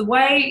 because the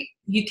way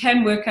you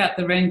can work out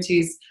the rent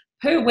is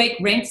per week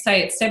rent,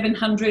 say it's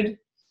 $700,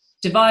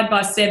 divide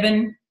by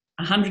 7,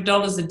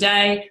 $100 a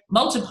day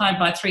multiplied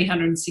by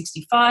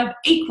 365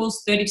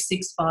 equals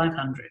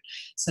 36,500.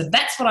 So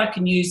that's what I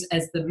can use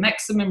as the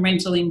maximum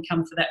rental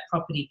income for that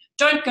property.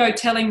 Don't go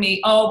telling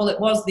me, oh, well, it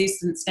was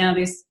this and it's now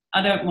this.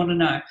 I don't want to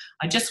know.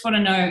 I just want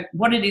to know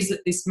what it is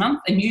at this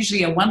month, and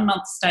usually a 1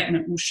 month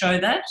statement will show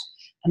that,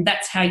 and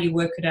that's how you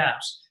work it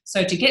out.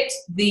 So to get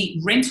the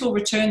rental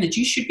return that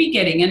you should be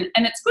getting, and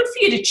it's good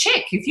for you to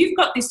check. If you've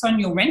got this on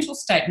your rental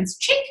statements,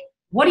 check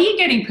what are you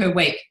getting per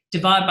week?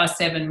 Divide by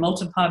 7,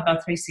 multiply by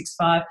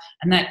 365,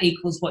 and that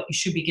equals what you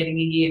should be getting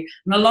a year.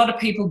 And a lot of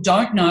people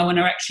don't know and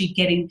are actually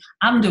getting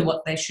under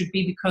what they should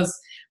be because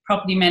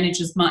property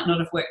managers might not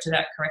have worked it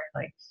out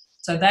correctly.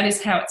 So that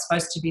is how it's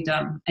supposed to be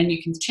done. And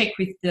you can check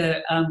with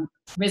the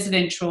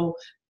Residential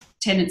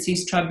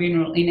Tenancies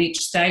Tribunal in each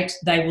state.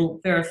 They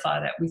will verify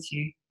that with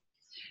you.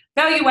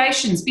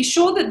 Valuations. Be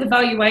sure that the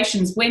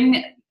valuations,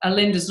 when a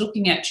lender's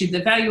looking at you,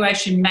 the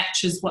valuation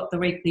matches what the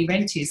weekly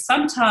rent is.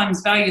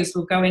 Sometimes valuers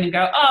will go in and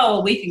go, oh,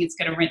 well, we think it's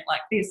going to rent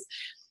like this.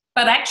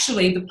 But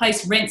actually, the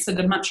place rents at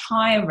a much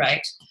higher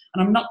rate.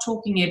 And I'm not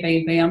talking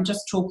Airbnb, I'm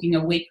just talking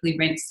a weekly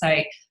rent,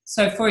 say.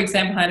 So, for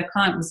example, I had a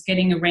client was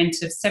getting a rent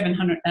of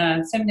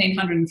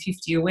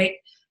 $1,750 a week,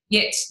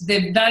 yet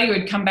the valuer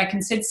had come back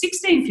and said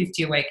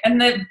 $1,650 a week. And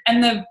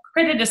the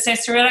credit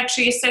assessor had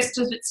actually assessed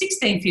it at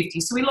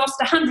 $1,650. So we lost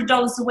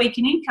 $100 a week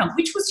in income,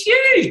 which was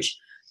huge.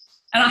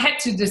 And I had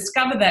to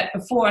discover that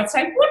before. I'd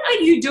say, what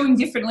are you doing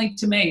differently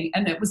to me?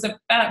 And it was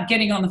about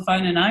getting on the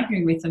phone and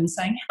arguing with them,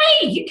 saying,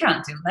 hey, you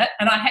can't do that.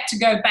 And I had to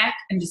go back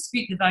and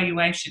dispute the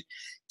valuation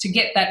to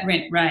get that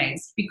rent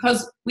raised,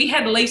 because we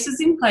had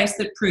leases in place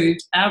that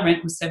proved our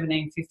rent was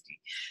 $1,750.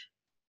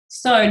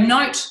 So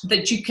note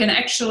that you can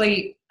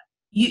actually,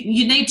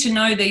 you need to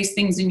know these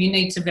things and you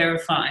need to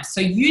verify. So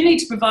you need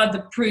to provide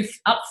the proof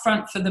up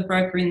front for the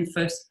broker in the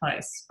first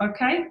place,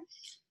 okay?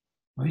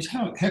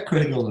 How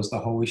critical is the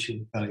whole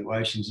issue of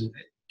valuations?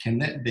 Can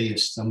that be a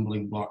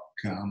stumbling block,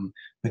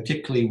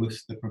 particularly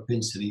with the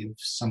propensity of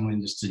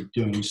someone just to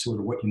doing sort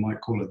of what you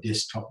might call a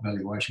desktop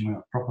valuation, where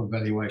a proper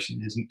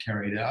valuation isn't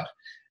carried out,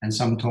 and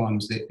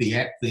sometimes the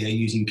app they're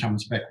using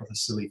comes back with a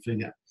silly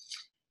figure?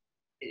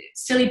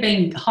 Silly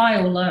being high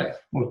or low?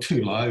 Or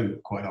too low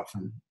quite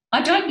often.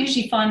 I don't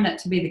usually find that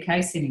to be the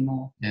case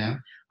anymore. Yeah.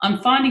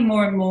 I'm finding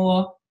more and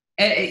more,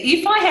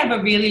 if I have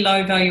a really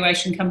low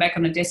valuation come back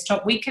on a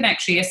desktop, we can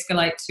actually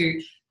escalate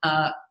to,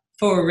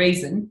 for a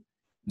reason,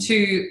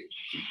 to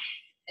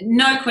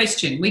no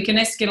question, we can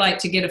escalate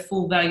to get a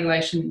full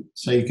valuation.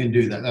 So you can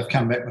do that. They've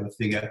come back with a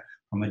figure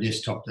from a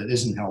desktop that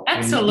isn't helpful.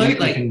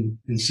 Absolutely. You can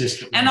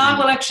insist. And I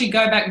will actually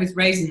go back with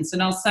reasons,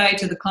 and I'll say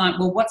to the client,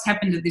 well, what's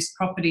happened to this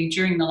property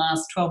during the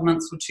last 12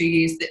 months or 2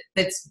 years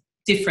that's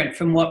different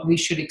from what we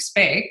should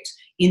expect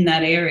in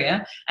that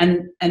area?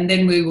 And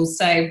then we will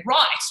say,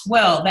 right,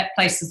 well, that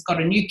place has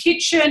got a new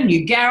kitchen,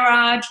 new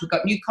garage, we've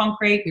got new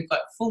concrete, we've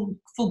got full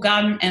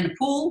garden and a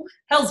pool.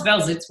 Hell's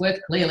bells, it's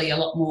worth clearly a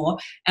lot more.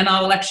 And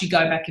I will actually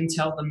go back and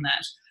tell them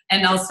that.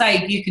 And I'll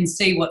say, you can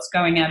see what's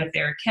going out of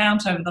their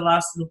account over the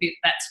last little bit.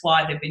 That's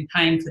why they've been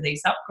paying for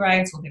these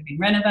upgrades, or they've been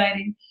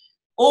renovating,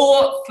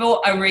 or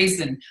for a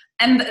reason.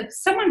 And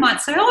someone might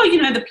say, oh, you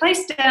know, the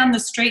place down the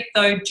street,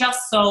 though,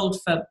 just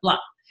sold for blah.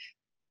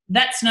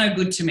 That's no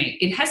good to me.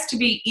 It has to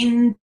be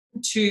into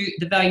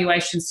the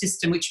valuation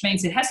system, which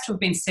means it has to have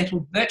been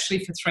settled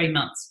virtually for 3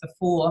 months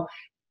before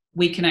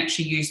we can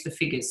actually use the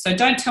figures. So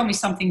don't tell me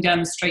something down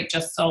the street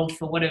just sold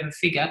for whatever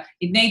figure.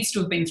 It needs to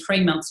have been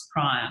 3 months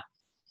prior.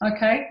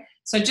 Okay?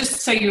 So just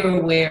so you're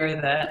aware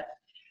of that.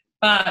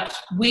 But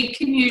we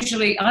can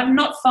usually, I'm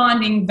not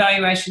finding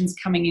valuations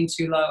coming in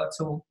too low at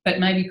all, but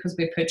maybe because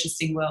we're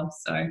purchasing well.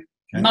 So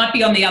it might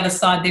be on the other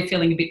side, they're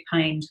feeling a bit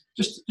pained.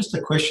 Just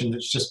a question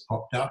that's just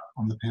popped up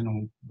on the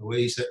panel,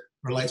 Louise, that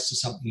relates to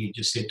something you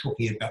just said,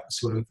 talking about the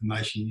sort of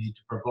information you need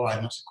to provide.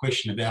 And it's a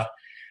question about,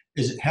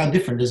 how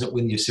different is it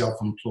when you're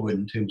self-employed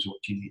in terms of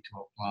what you need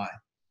to apply?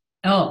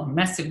 Oh,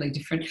 massively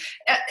different.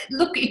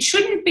 Look, it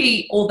shouldn't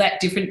be all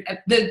that different.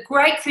 The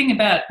great thing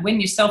about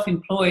when you're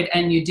self-employed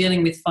and you're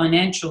dealing with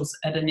financials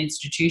at an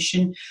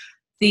institution,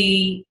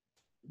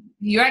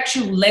 your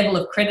actual level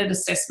of credit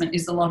assessment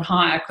is a lot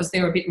higher because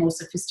they're a bit more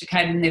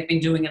sophisticated and they've been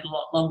doing it a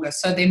lot longer.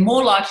 So they're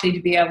more likely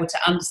to be able to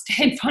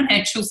understand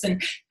financials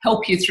and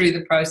help you through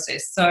the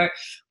process. So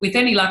with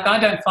any luck, I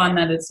don't find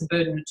that it's a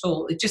burden at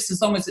all. It just,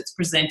 as long as it's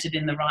presented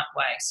in the right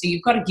way. So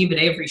you've got to give it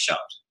every shot.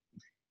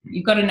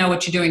 You've got to know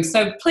what you're doing.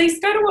 So please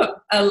go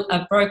to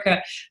a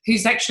broker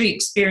who's actually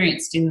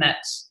experienced in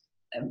that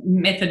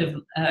method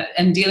of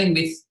and dealing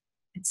with.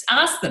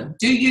 Ask them,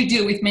 do you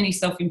deal with many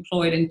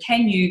self-employed, and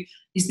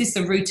is this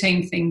a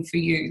routine thing for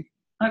you?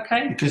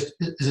 Okay. Because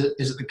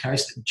is it the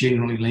case that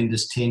generally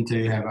lenders tend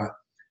to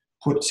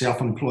put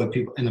self-employed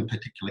people in a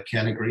particular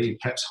category,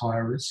 perhaps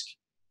higher risk?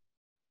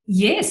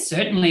 Yes,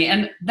 certainly.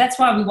 And that's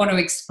why we want to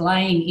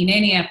explain in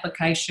any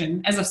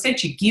application, as I've said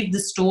to you, give the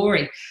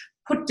story.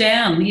 Put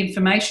down the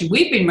information.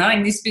 We've been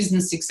running this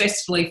business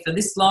successfully for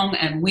this long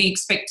and we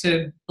expect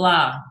to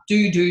blah, do.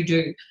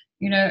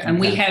 You know, and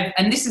we have,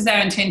 and this is our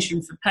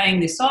intention for paying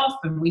this off,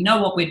 and we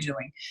know what we're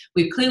doing.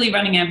 We're clearly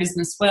running our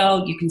business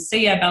well. You can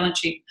see our balance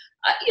sheet.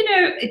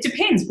 It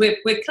depends.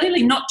 We're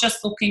clearly not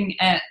just looking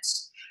at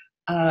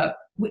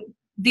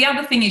the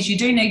other thing is you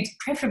do need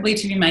preferably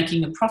to be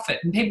making a profit.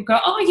 And people go,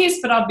 oh, yes,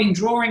 but I've been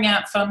drawing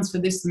out funds for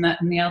this and that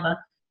and the other.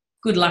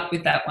 Good luck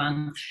with that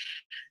one.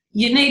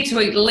 You need to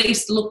at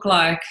least look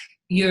like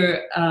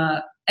you're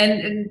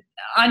and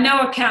I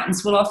know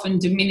accountants will often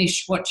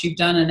diminish what you've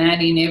done and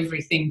add in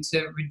everything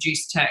to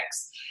reduce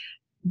tax.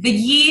 The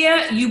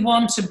year you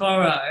want to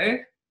borrow,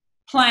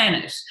 plan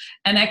it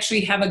and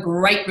actually have a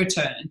great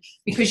return,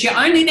 because you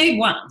only need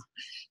one.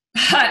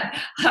 But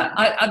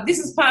this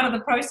is part of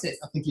the process.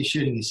 I think you're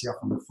shooting yourself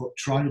in the foot,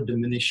 trying to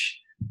diminish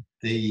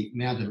the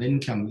amount of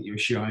income that you're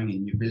showing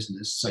in your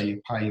business so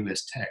you pay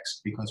less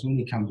tax, because when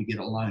you come to get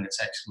a loan,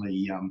 it's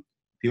actually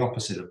the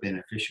opposite of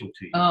beneficial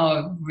to you.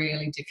 Oh,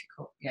 really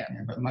difficult, yeah.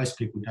 But most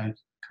people don't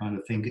kind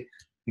of think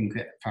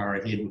that far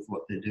ahead with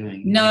what they're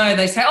doing. No,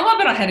 they say, oh,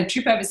 but I had a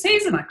trip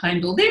overseas and I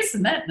claimed all this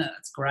and that. No,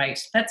 that's great.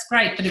 That's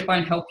great, but it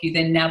won't help you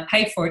then. Now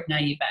pay for it, now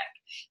you're back.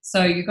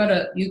 So you got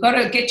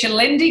to get your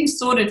lending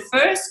sorted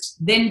first,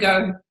 then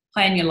go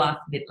plan your life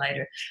a bit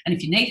later. And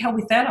if you need help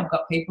with that, I've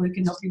got people who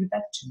can help you with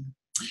that too.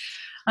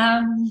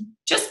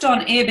 Just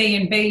on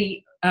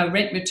Airbnb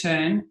rent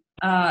return,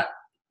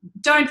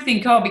 don't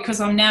think, oh,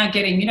 because I'm now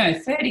getting,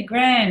 30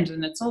 grand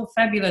and it's all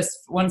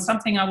fabulous on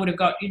something I would have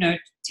got,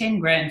 10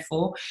 grand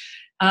for.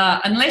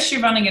 Unless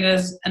you're running it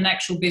as an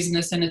actual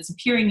business and it's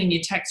appearing in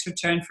your tax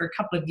return for a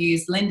couple of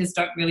years, lenders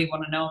don't really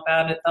want to know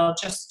about it. They'll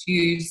just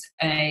use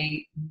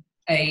a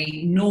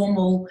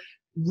normal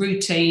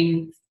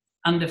routine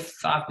under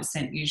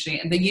 5% usually.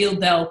 And the yield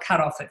they'll cut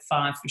off at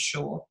 5 for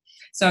sure.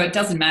 So it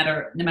doesn't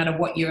matter, no matter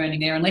what you're earning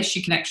there, unless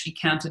you can actually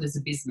count it as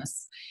a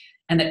business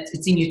and that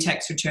it's in your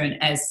tax return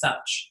as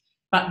such.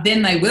 But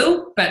then they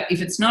will, but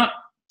if it's not,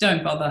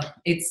 don't bother.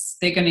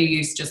 They're going to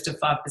use just a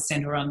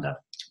 5% or under.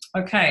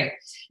 Okay,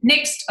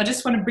 next, I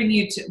just want to bring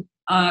you to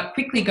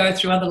quickly go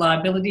through other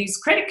liabilities.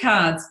 Credit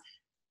cards,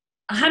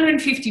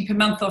 $150 per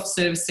month off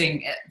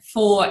servicing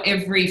for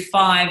every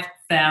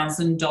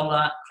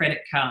 $5,000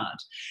 credit card.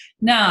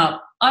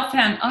 Now,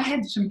 I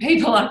had some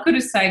people, I could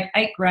have saved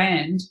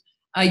 $8,000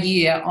 a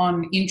year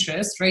on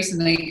interest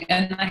recently,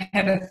 and I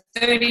have a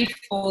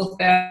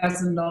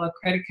 $34,000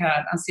 credit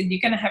card. I said,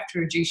 you're going to have to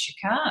reduce your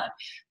card.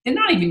 They're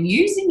not even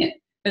using it.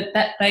 But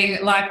that they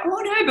like,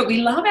 oh no, but we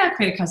love our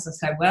credit cards. I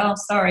say, well,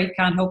 sorry,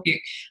 can't help you,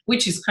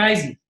 which is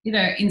crazy,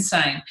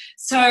 insane.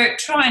 So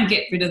try and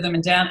get rid of them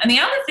and down. And the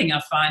other thing I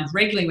find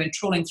regularly when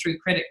trawling through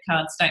credit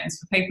card statements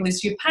for people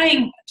is you're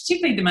paying,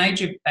 particularly the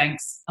major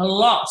banks, a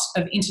lot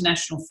of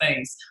international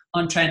fees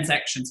on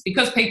transactions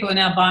because people are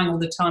now buying all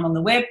the time on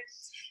the web.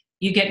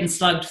 You're getting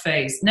slugged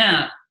fees.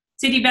 Now,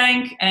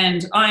 Citibank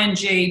and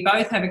ING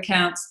both have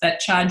accounts that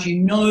charge you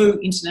no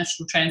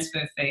international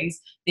transfer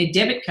fees. They're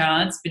debit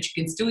cards, but you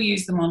can still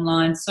use them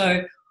online.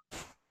 So,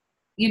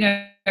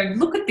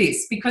 look at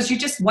this because you're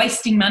just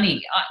wasting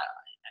money.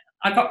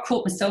 I got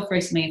caught myself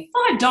recently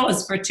at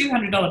 $5 for a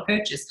 $200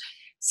 purchase.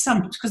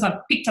 Because I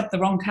picked up the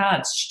wrong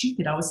card.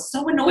 Stupid. I was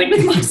so annoyed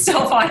with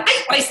myself. I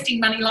hate wasting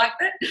money like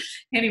that.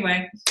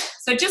 Anyway,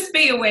 so just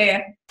be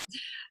aware.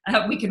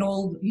 We can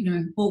all,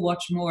 all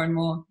watch more and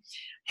more.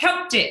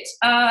 Help debt.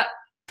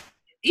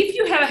 If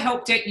you have a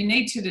help debt, you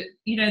need to,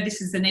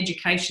 this is an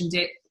education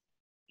debt.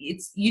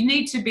 You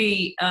need to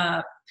be,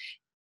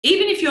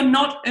 even if you're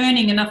not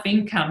earning enough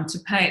income to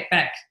pay it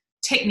back,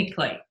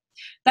 technically,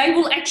 they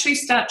will actually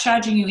start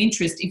charging you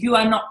interest if you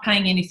are not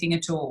paying anything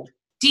at all.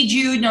 Did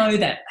you know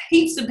that?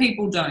 Heaps of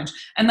people don't.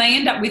 And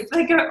they go,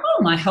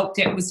 oh, my help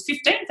debt was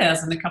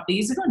 $15,000 a couple of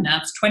years ago. Now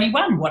it's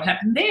 21. What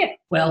happened there?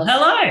 Well,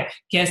 hello.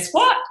 Guess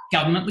what?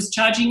 Government was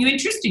charging you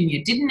interest and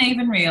you didn't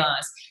even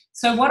realise.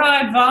 So what I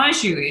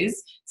advise you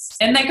is,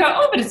 and they go,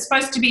 oh, but it's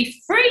supposed to be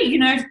free,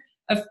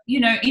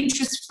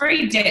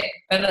 interest-free debt,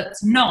 but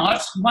it's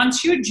not.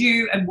 Once you're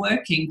due and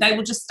working, they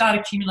will just start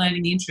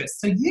accumulating the interest.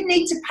 So you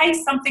need to pay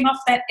something off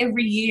that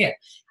every year.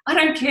 I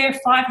don't care,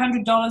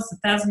 $500,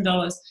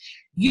 $1,000.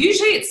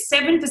 Usually it's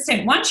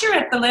 7%. Once you're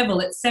at the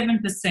level, it's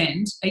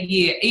 7% a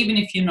year, even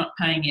if you're not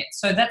paying it.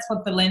 So that's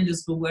what the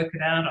lenders will work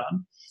it out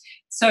on.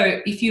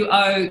 So if you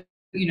owe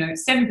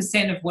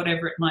 7% of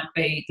whatever it might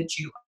be that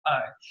you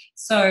owe.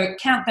 So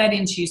count that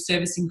into your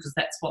servicing because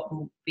that's what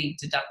will be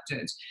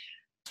deducted.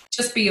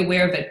 Just be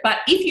aware of it. But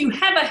if you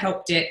have a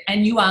help debt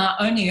and you are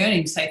only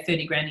earning, say,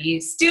 30 grand a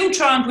year, still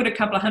try and put a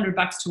couple of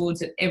 $100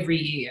 towards it every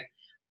year.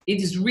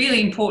 It is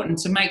really important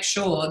to make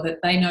sure that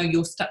they know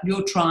you're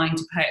trying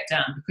to pay it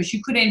down because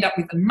you could end up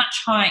with a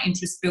much higher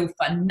interest bill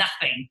for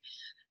nothing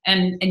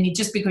and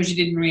just because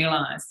you didn't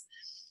realise.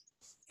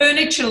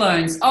 Furniture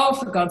loans, oh,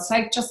 for God's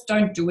sake, just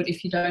don't do it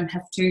if you don't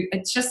have to.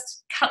 It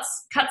just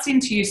cuts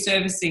into your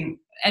servicing.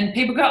 And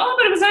people go, oh,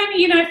 but it was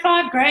only,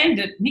 $5,000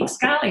 at Nick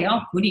Scali. Oh,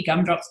 goody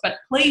gumdrops. But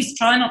please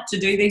try not to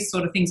do these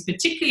sort of things,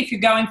 particularly if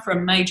you're going for a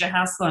major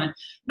house loan.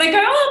 They go,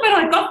 oh, but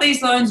I got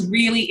these loans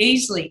really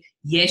easily.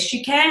 Yes,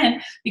 you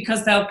can,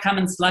 because they'll come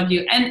and slug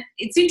you. And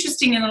it's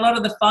interesting in a lot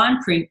of the fine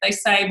print, they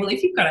say, well,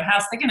 if you've got a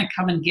house, they're going to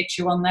come and get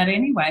you on that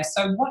anyway.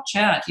 So watch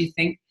out, you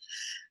think.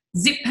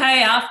 Zip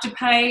pay,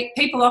 afterpay,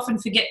 people often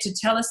forget to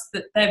tell us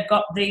that they've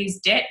got these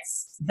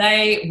debts.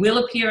 They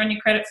will appear on your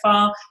credit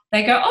file.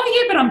 They go, oh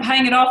yeah, but I'm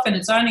paying it off and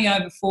it's only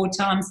over 4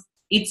 times.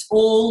 It's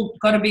all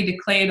got to be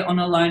declared on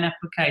a loan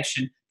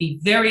application. Be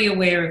very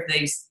aware of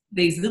these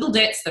little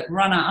debts that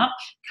run up.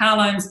 Car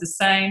loans the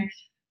same.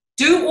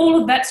 Do all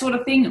of that sort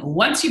of thing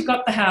once you've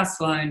got the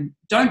house loan.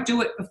 Don't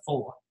do it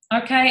before.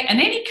 Okay, and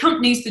any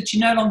companies that you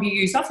no longer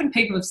use, often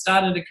people have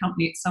started a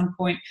company at some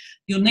point,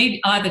 you'll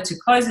need either to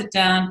close it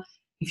down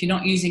if you're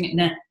not using it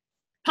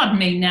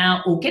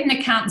now, or get an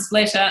accountant's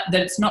letter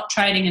that it's not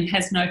trading and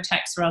has no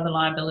tax or other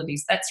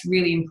liabilities. That's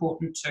really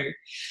important too.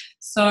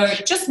 So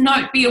just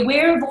note, be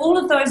aware of all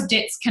of those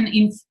debts can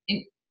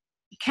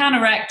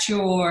counteract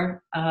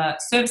your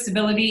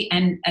serviceability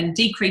and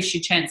decrease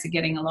your chance of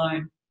getting a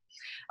loan.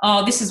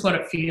 Oh, this is what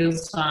it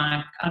feels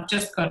like. I've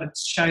just got to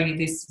show you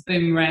this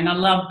boomerang. I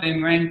love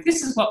boomerang.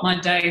 This is what my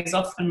day is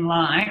often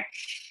like.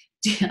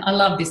 I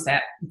love this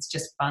app. It's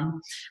just fun.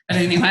 But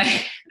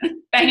anyway,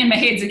 banging my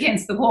heads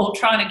against the wall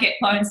trying to get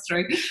loans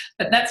through.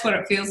 But that's what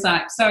it feels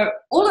like. So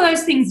all of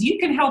those things, you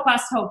can help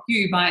us help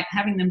you by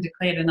having them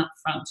declared and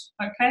upfront.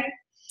 Okay?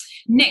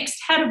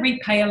 Next, how to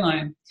repay a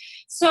loan.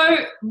 So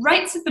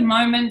rates at the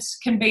moment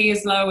can be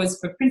as low as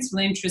for principal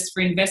interest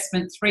for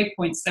investment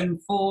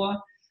 3.74.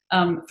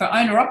 For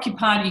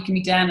owner-occupied, you can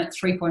be down at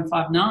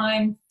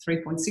 3.59,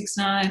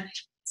 3.69.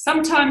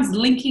 Sometimes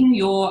linking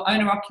your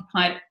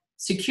owner-occupied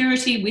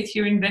security with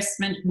your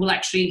investment will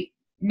actually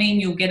mean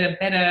you'll get a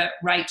better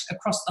rate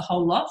across the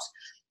whole lot.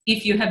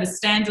 If you have a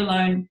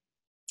standalone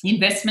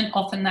investment,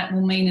 often that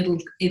will mean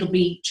it'll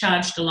be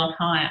charged a lot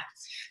higher.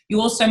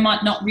 You also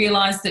might not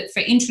realise that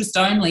for interest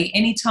only,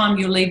 anytime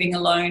you're leaving a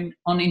loan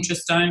on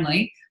interest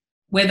only,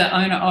 whether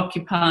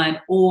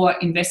owner-occupied or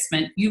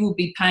investment, you will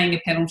be paying a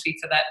penalty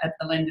for that at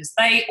the lenders.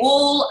 They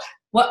all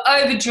were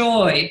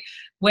overjoyed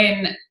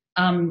when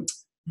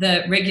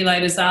the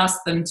regulators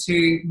asked them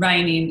to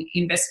rein in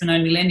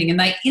investment-only lending, and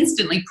they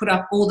instantly put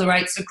up all the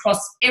rates across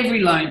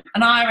every loan.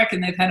 And I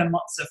reckon they've had a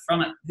mozza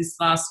from it this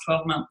last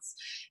 12 months.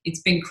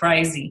 It's been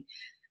crazy.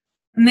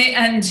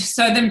 And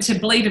so them to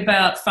bleat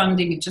about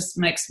funding, it just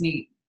makes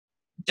me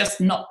just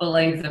not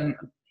believe them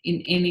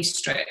in any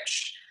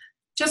stretch.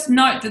 Just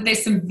note that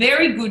there's some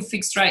very good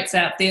fixed rates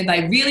out there.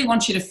 They really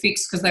want you to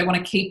fix because they want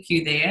to keep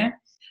you there.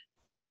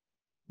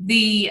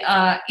 The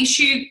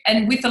issue,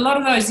 and with a lot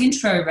of those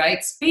intro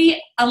rates,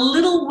 be a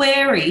little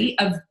wary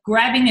of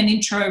grabbing an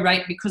intro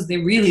rate because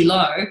they're really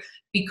low,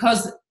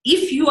 because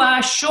if you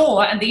are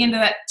sure at the end of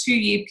that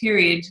 2-year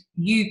period,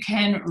 you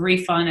can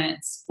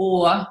refinance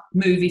or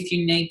move if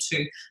you need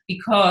to,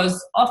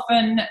 because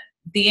often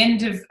the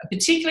end of,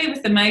 particularly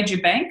with the major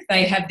bank,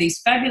 they have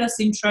these fabulous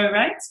intro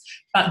rates,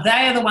 but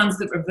they are the ones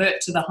that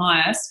revert to the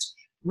highest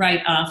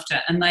rate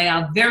after, and they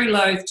are very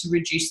loath to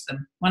reduce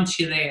them once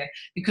you're there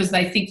because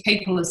they think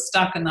people are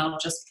stuck and they'll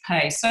just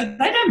pay. So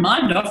they don't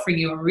mind offering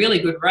you a really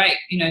good rate,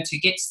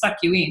 to suck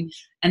you in,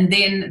 and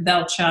then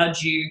they'll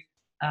charge you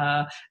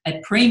a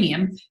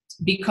premium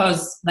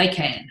because they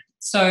can.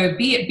 So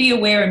be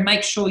aware and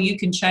make sure you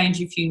can change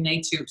if you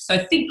need to.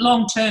 So think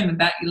long term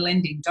about your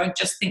lending. Don't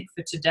just think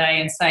for today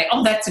and say,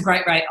 oh, that's a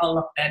great rate, I'll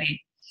lock that in.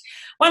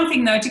 One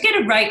thing though, to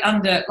get a rate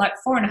under like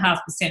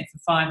 4.5% for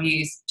 5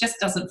 years just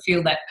doesn't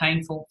feel that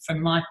painful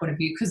from my point of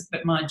view,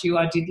 but mind you,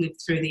 I did live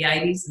through the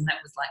 80s and that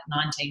was like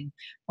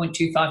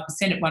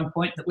 19.25% at one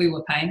point that we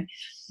were paying.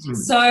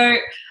 So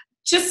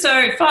just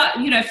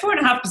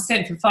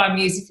 4.5% for 5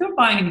 years, if you're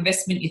buying an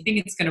investment, you think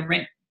it's going to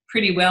rent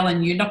pretty well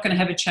and you're not going to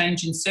have a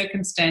change in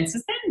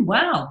circumstances, then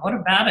wow, what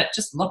about it?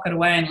 Just lock it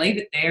away and leave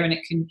it there, and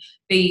it can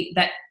be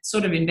that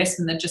sort of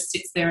investment that just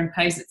sits there and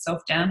pays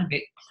itself down a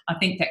bit. I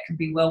think that could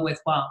be well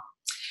worthwhile.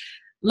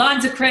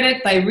 Lines of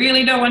credit, they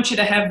really don't want you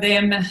to have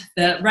them.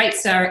 The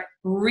rates are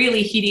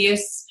really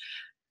hideous.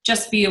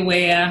 Just be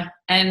aware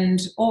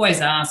and always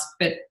ask.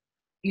 But,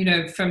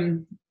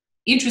 from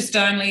interest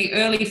only,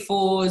 early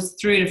 4s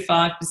through to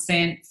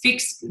 5%.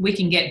 Fixed, we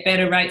can get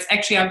better rates.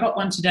 Actually, I got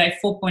one today,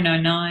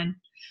 4.09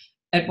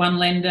 at one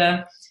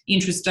lender.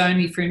 Interest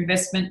only for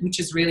investment, which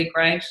is really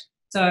great.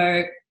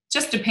 So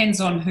just depends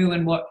on who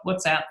and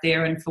what's out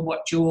there and for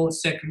what your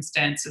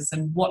circumstances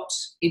and what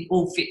it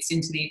all fits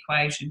into the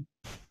equation.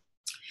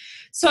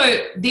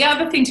 So the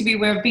other thing to be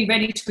aware of, be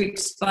ready to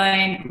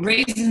explain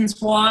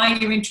reasons why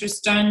you're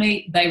interest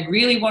only. They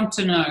really want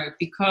to know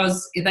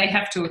because they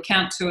have to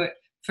account to it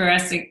for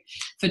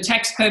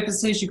tax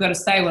purposes. You've got to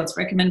say, well, it's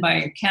recommended by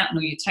your accountant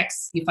or your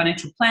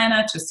financial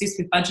planner to assist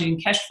with budgeting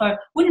cash flow.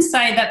 Wouldn't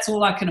say that's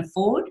all I can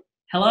afford.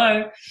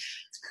 Hello.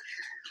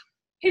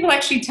 People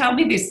actually tell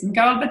me this and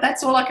go, oh, but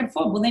that's all I can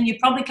afford. Well, then you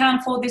probably can't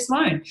afford this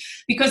loan,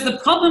 because the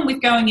problem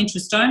with going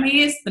interest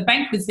only is the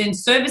bank was then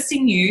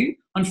servicing you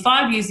on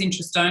 5 years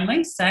interest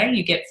only. Say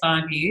you get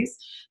 5 years.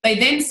 They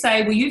then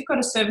say, well, you've got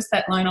to service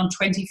that loan on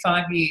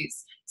 25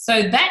 years.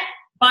 So that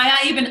by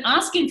even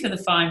asking for the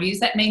 5 years,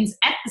 that means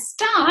at the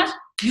start,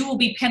 you will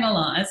be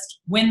penalised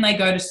when they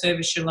go to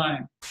service your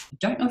loan. I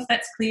don't know if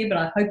that's clear, but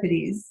I hope it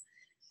is.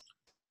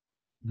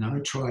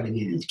 No, try it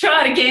again.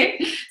 Try it again.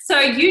 So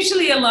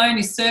usually a loan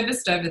is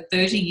serviced over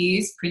 30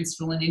 years,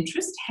 principal and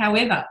interest.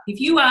 However, if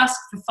you ask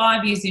for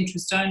 5 years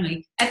interest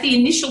only, at the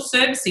initial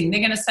servicing,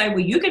 they're going to say, well,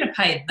 you're going to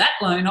pay that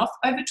loan off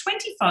over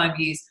 25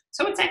 years.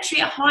 So it's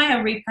actually a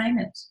higher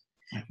repayment.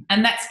 Okay.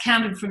 And that's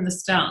counted from the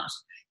start.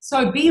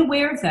 So be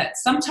aware of that.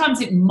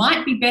 Sometimes it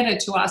might be better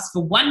to ask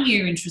for 1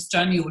 year interest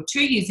only or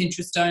 2 years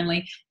interest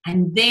only,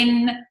 and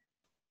then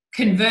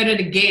convert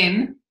it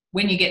again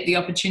when you get the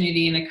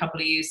opportunity in a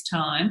couple of years'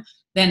 time,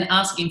 than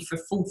asking for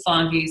full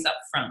 5 years up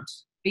front.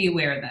 Be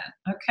aware of that,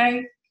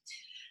 okay?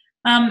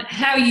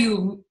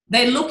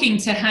 They're looking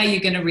to how you're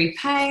going to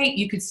repay.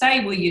 You could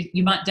say, well,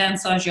 you might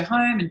downsize your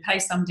home and pay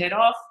some debt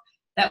off.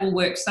 That will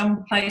work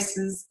some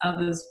places,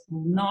 others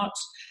will not.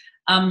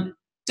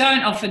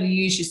 Don't offer to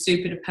use your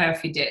super to pay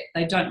off your debt.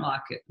 They don't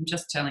like it. I'm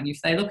just telling you.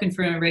 If they're looking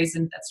for a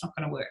reason, that's not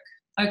going to work.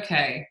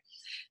 Okay.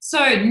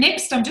 So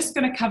next, I'm just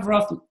going to cover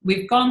off,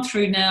 we've gone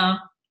through now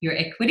your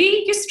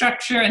equity, your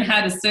structure, and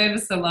how to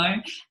service a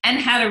loan, and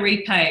how to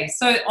repay.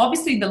 So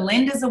obviously the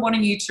lenders are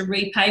wanting you to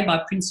repay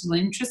by principal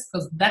and interest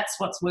because that's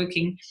what's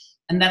working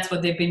and that's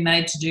what they've been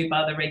made to do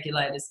by the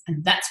regulators,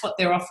 and that's what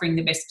they're offering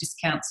the best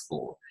discounts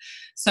for.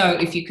 So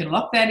if you can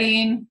lock that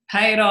in,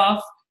 pay it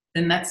off,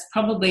 then that's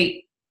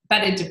probably,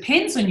 but it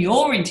depends on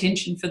your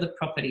intention for the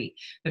property.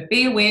 But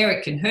be aware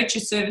it can hurt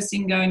your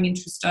servicing going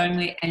interest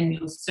only, and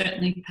you'll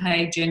certainly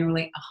pay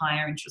generally a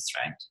higher interest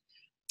rate.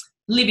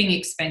 Living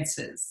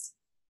expenses.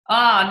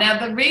 Now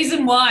the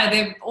reason why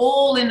they're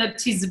all in a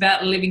tiz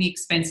about living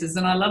expenses,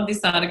 and I love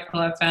this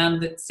article I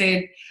found that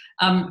said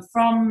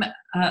from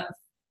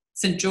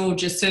St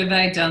George, a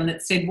survey done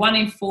that said 1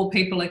 in 4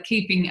 people are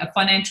keeping a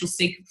financial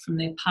secret from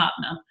their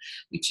partner,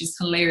 which is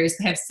hilarious.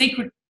 They have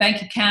secret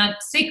bank account,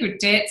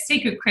 secret debt,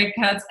 secret credit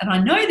cards, and I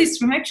know this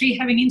from actually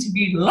having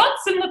interviewed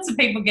lots and lots of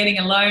people getting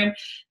a loan,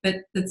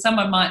 that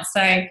someone might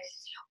say,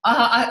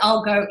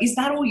 I'll go, is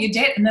that all your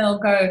debt? And they'll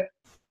go,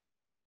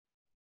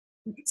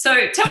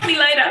 so tell me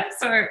later.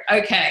 So,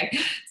 okay.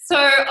 So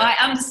I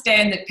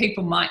understand that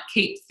people might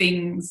keep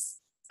things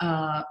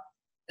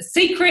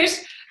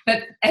secret,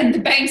 and the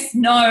banks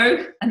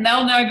know, and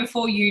they'll know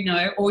before you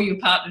know, or your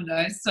partner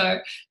knows. So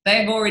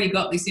they've already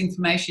got this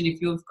information.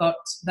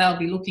 They'll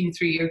be looking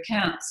through your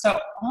account. So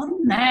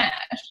on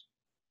that,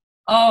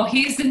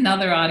 here's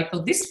another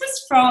article. This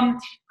was from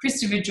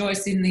Christopher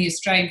Joyce in the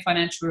Australian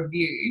Financial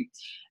Review.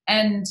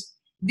 And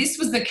this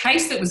was the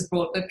case that was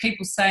brought, that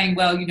people saying,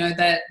 well,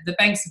 that the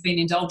banks have been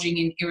indulging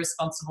in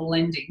irresponsible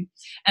lending.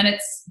 And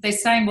they're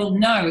saying, well,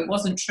 no, it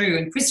wasn't true.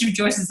 And Christopher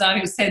Joyce's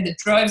article said that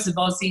droves of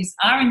Aussies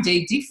are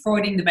indeed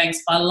defrauding the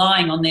banks by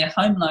lying on their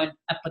home loan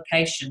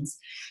applications,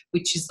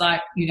 which is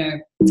like,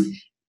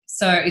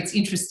 so it's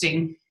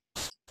interesting.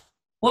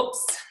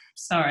 Whoops,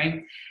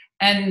 sorry.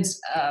 And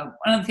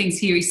one of the things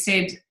here, he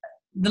said,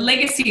 the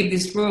legacy of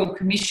this Royal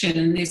Commission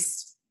and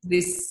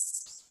this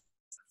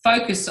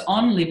focus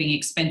on living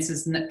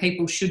expenses, and that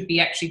people should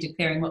be actually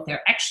declaring what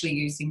they're actually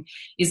using,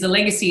 is a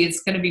legacy. It's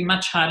going to be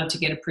much harder to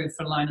get approved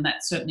for a loan, and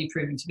that's certainly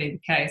proven to be the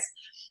case.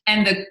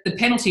 And the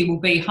penalty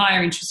will be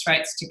higher interest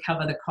rates to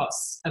cover the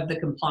costs of the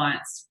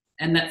compliance.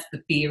 And that's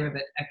the fear of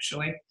it,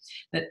 actually,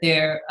 that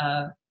they're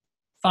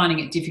finding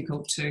it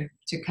difficult to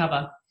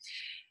cover.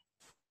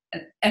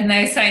 And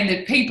they're saying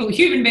that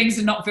human beings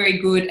are not very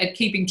good at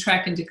keeping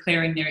track and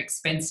declaring their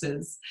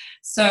expenses.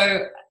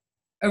 So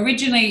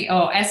originally,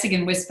 ASIC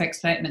and Westpac's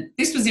statement,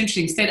 this was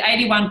interesting, said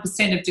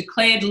 81% of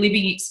declared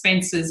living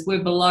expenses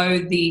were below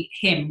the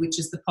HEM, which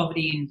is the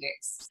poverty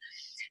index.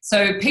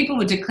 So people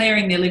were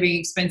declaring their living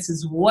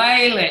expenses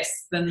way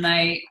less than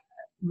they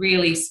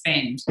really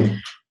spend.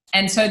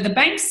 And so the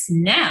banks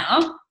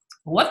now,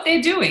 what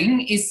they're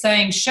doing is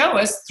saying, show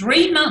us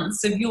 3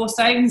 months of your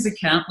savings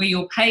account where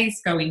your pays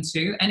go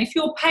into, and if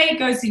your pay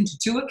goes into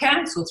 2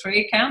 accounts or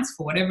 3 accounts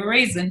for whatever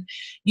reason,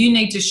 you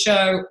need to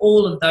show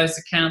all of those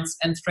accounts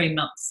and 3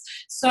 months.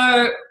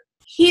 So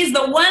here's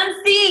the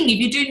one thing, if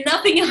you do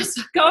nothing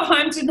else, go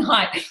home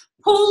tonight,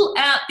 pull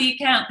out the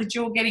account that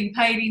you're getting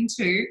paid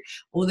into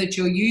or that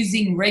you're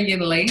using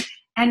regularly,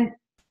 and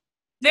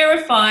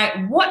verify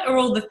what are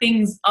all the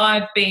things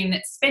I've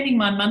been spending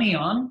my money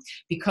on,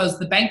 because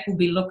the bank will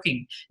be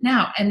looking.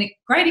 Now, and a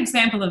great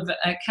example of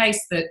a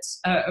case that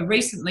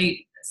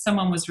recently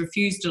someone was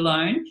refused a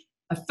loan,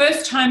 a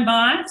first home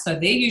buyer, so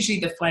they're usually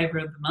the flavour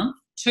of the month.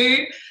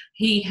 2,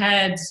 he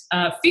had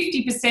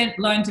 50%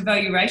 loan to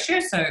value ratio,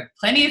 so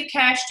plenty of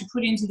cash to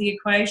put into the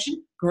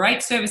equation,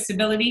 great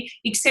serviceability,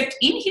 except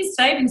in his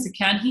savings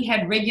account he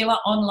had regular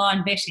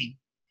online betting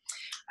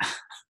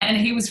and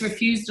he was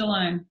refused a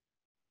loan.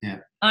 Yeah.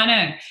 I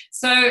know.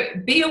 So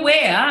be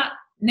aware.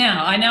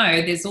 Now, I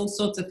know there's all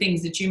sorts of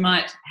things that you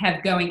might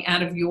have going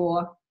out of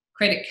your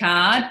credit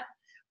card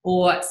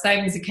or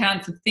savings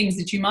account for things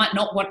that you might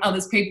not want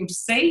others people to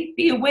see.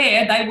 Be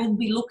aware they will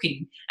be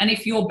looking. And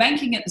if you're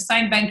banking at the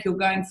same bank you're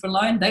going for a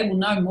loan, they will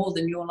know more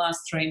than your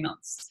last 3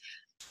 months.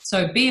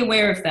 So be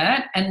aware of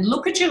that and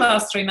look at your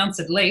last 3 months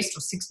at least,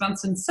 or 6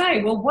 months, and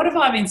say, well, what have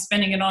I been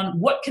spending it on?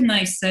 What can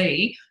they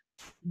see?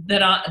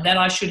 that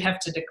I should have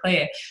to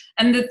declare.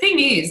 And the thing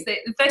is,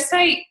 they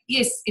say,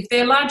 yes, if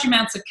there are large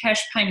amounts of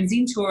cash payments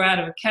into or out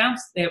of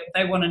accounts,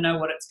 they want to know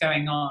what it's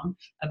going on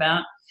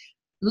about.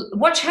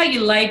 Watch how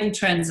you label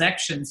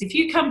transactions. If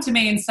you come to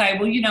me and say,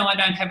 well, I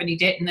don't have any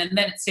debt, and then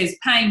it says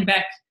paying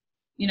back,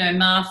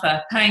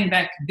 Martha, paying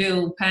back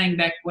Bill, paying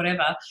back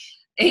whatever,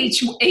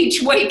 each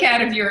week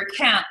out of your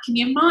account, can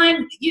you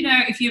mind,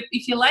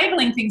 if you're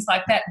labeling things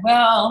like that,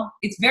 well,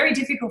 it's very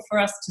difficult for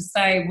us to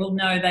say, well,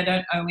 no, they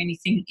don't owe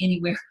anything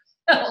anywhere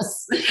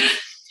else.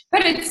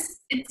 But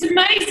it's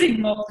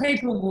amazing what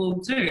people will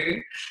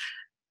do.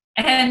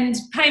 And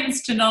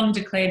payments to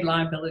non-declared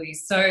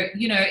liabilities. So,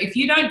 if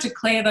you don't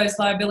declare those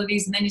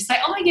liabilities and then you say,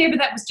 oh, yeah, but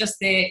that was just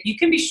there, you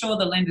can be sure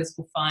the lenders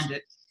will find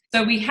it.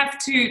 So we have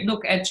to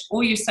look at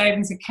all your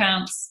savings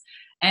accounts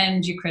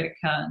and your credit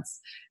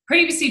cards.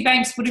 Previously,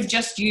 banks would have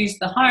just used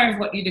the higher of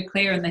what you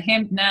declare and the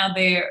HEM. Now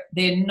they're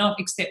not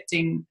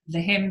accepting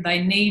the HEM.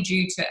 They need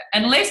you to,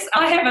 unless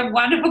I have a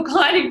wonderful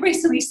client who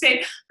recently said,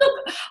 look,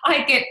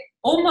 I get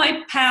all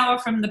my power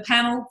from the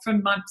panel,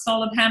 from my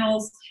solar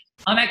panels.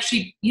 I'm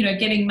actually,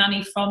 getting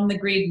money from the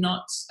grid,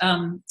 not,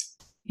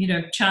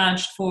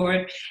 charged for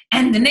it.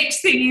 And the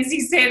next thing is,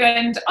 he said,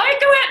 and I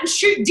go out and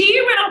shoot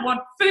deer when I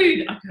want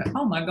food. I go,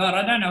 oh my God,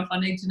 I don't know if I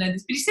need to know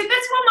this. But he said,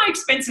 that's why my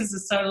expenses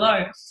are so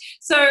low.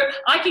 So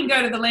I can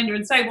go to the lender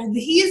and say, well,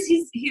 here's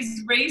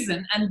his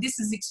reason, and this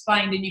is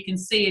explained, and you can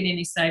see it in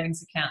his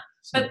savings account.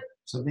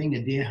 So being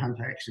a deer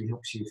hunter actually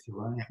helps you with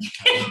your own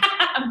application.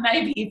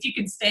 Maybe if you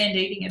can stand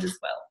eating it as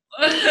well.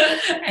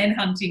 And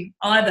hunting,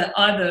 either.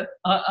 I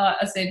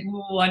said,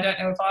 well, I don't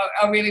know if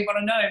I really want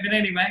to know, but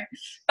anyway.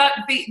 But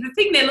the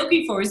thing they're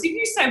looking for is, if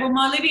you say, well,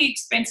 my living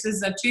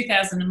expenses are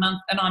 $2,000 a month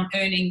and I'm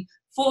earning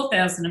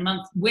 $4,000 a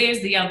month,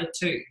 where's the other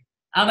two?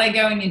 Are they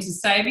going into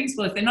savings?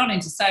 Well, if they're not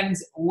into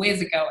savings,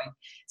 where's it going?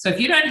 So if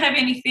you don't have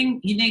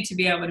anything, you need to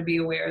be able to be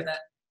aware of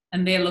that,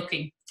 and they're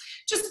looking.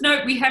 Just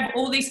note, we have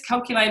all these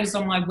calculators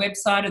on my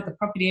website at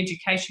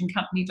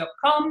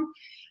thepropertyeducationcompany.com.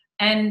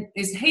 And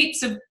there's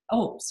heaps of,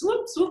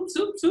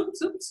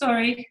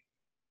 sorry.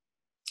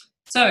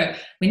 So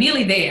we're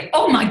nearly there.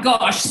 Oh my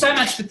gosh, so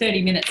much for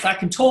 30 minutes. I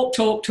can talk.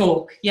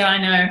 Yeah, I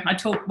know. I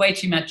talk way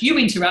too much. You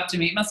interrupted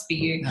me. It must be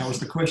you. That was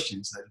the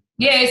questions then.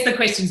 Yeah, it's the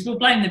questions. We'll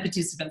blame the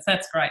participants.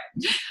 That's great.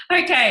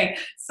 Okay,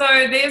 so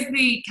there's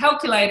the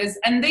calculators,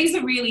 and these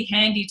are really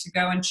handy to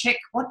go and check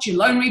what your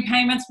loan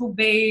repayments will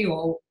be,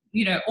 or,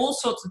 all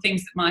sorts of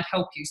things that might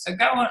help you. So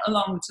go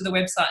along to the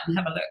website and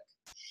have a look.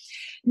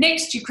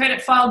 Next, your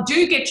credit file.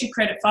 Do get your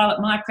credit file at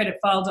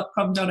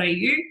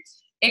mycreditfile.com.au.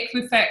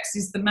 Equifax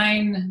is the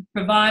main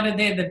provider.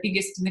 They're the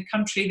biggest in the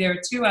country. There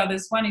are two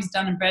others. One is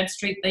Dun &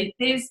 Bradstreet.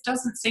 Theirs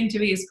doesn't seem to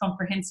be as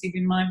comprehensive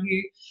in my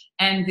view.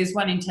 And there's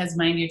one in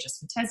Tasmania just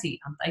for Tassie.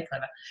 Aren't they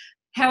clever?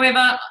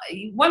 However,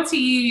 once a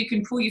year you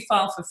can pull your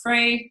file for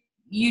free.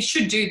 You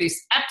should do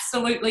this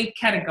absolutely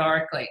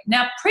categorically.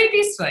 Now,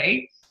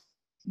 previously,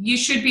 you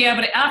should be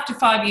able to, after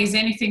 5 years,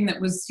 anything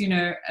that was,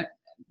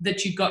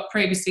 that you got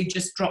previously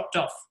just dropped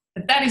off.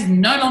 But that is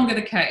no longer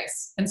the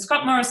case. And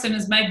Scott Morrison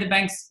has made the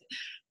banks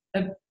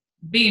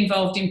be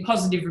involved in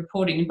positive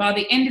reporting. And by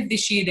the end of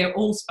this year, they're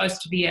all supposed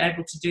to be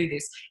able to do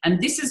this.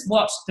 And this is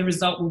what the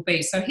result will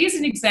be. So here's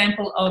an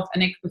example of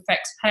an Equifax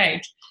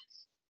page.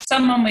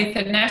 Someone with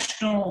a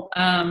national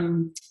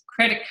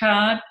credit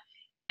card,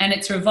 and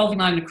it's a revolving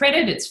line of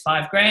credit. It's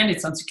 $5,000.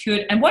 It's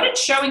unsecured. And what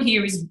it's showing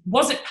here is,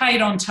 was it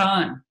paid on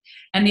time?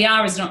 And the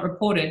R is not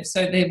reported,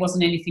 so there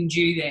wasn't anything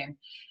due then.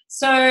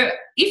 So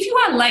if you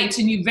are late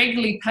and you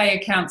regularly pay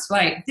accounts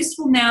late, this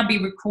will now be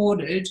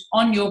recorded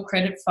on your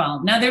credit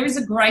file. Now, there is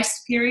a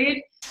grace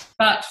period,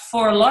 but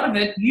for a lot of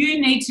it, you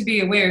need to be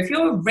aware. If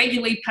you're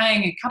regularly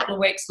paying a couple of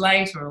weeks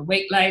late or a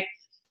week late,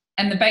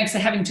 and the banks are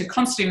having to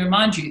constantly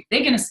remind you,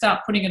 they're going to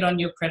start putting it on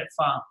your credit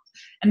file.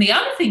 And the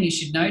other thing you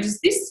should note is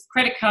this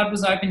credit card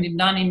was opened in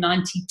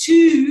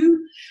 1992.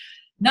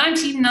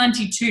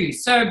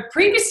 So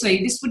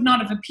previously, this would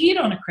not have appeared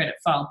on a credit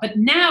file. But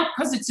now,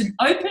 because it's an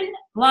open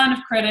line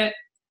of credit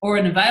or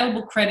an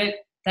available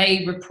credit,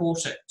 they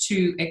report it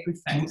to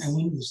Equifax. And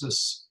when does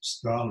this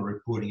style of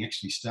reporting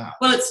actually start?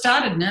 Well, it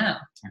started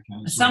now.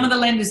 Okay, Some of the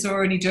lenders are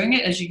already doing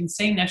it, as you can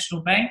see,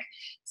 National Bank.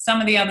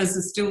 Some of the others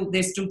are still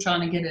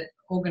trying to get it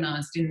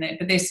organised in there.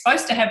 But they're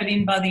supposed to have it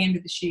in by the end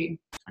of this year.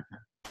 Okay.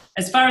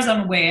 As far as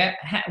I'm aware,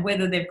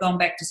 whether they've gone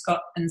back to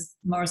Scott and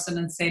Morrison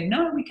and said,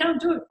 no, we can't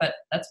do it, but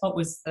that's what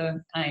was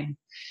the aim.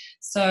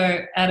 So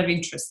out of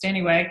interest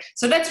anyway.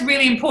 So that's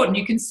really important.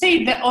 You can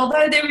see that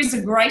although there is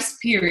a grace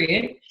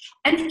period,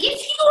 and if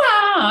you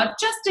are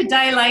just a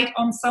day late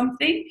on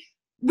something,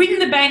 ring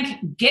the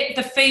bank, get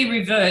the fee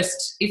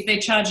reversed if they're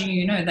charging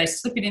you, they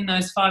slip it in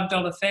those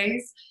 $5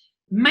 fees.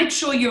 Make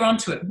sure you're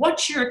onto it.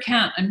 Watch your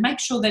account and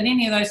make sure that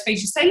any of those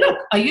fees, you say, look,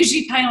 I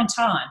usually pay on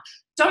time.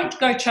 Don't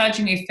go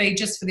charging me a fee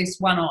just for this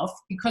one-off,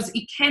 because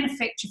it can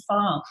affect your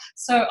file.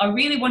 So I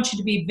really want you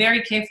to be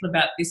very careful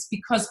about this,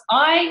 because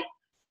I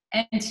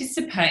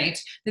anticipate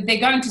that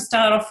they're going to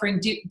start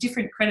offering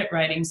different credit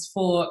ratings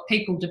for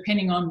people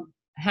depending on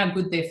how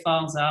good their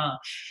files are.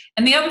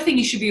 And the other thing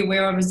you should be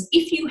aware of is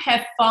if you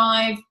have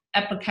 5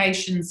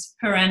 applications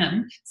per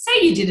annum, say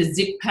you did a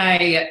zip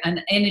pay,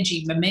 an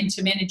energy,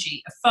 momentum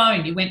energy, a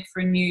phone, you went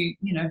for a new,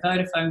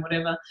 Vodafone,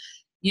 whatever,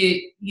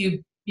 you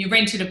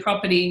rented a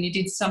property and you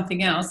did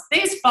something else,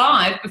 there's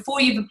 5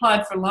 before you've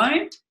applied for a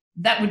loan.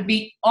 That would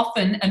be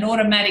often an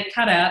automatic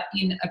cutout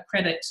in a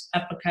credit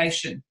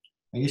application.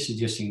 Are you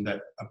suggesting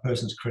that a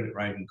person's credit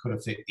rating could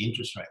affect the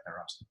interest rate they're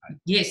asked to pay?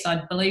 Yes,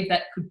 I believe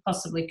that could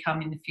possibly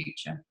come in the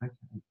future. Okay.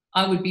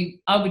 I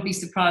would be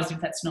surprised if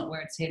that's not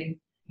where it's heading.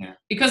 Yeah.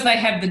 Because they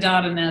have the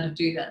data now to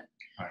do that.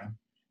 Right.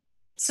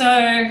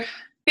 So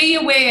be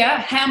aware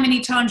how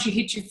many times you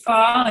hit your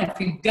file. If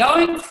you're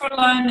going for a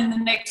loan in the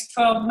next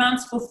 12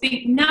 months, we'll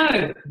think,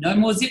 no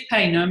more zip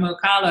pay, no more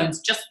car loans.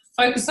 Just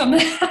focus on the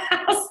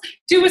house.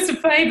 Do us a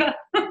favour.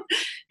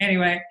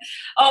 Anyway,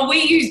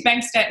 we use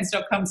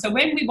bankstatements.com. So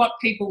when we want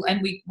people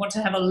and we want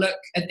to have a look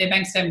at their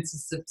bank statements,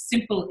 it's a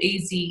simple,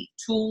 easy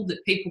tool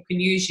that people can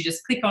use. You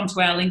just click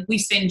onto our link. We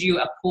send you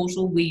a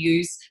portal we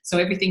use. So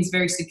everything's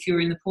very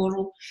secure in the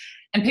portal.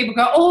 And people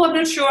go, I'm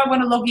not sure I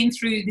want to log in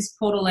through this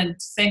portal and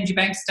send you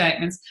bank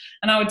statements.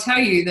 And I would tell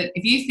you that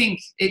if you think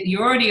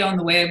you're already on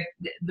the web,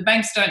 the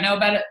banks don't know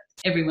about it,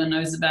 everyone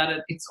knows about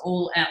it. It's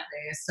all out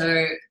there.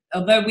 So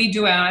although we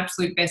do our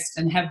absolute best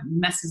and have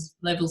massive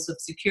levels of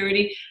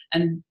security,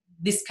 and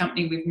this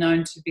company we've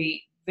known to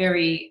be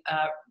very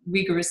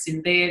rigorous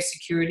in their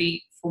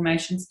security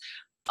formations,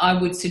 I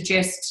would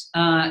suggest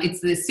it's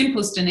the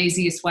simplest and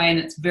easiest way, and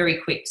it's very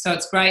quick. So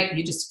it's great.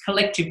 You just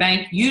collect your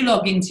bank, you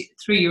log in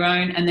through your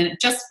own, and then it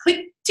just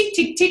click, tick,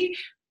 tick, tick,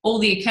 all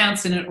the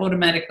accounts, and it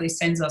automatically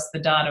sends us the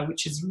data,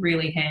 which is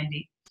really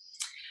handy.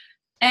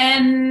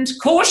 And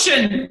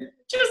caution,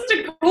 just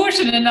a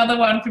caution, another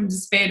one from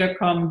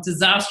despair.com.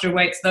 Disaster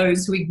awaits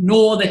those who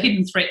ignore the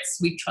hidden threats.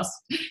 We trust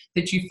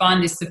that you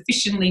find this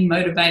sufficiently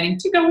motivating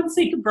to go and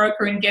seek a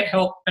broker and get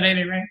help. But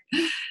anyway,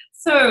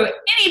 so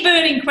any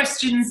burning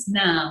questions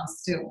now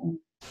still?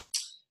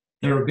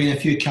 There have been a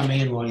few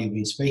coming in while you've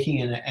been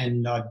speaking,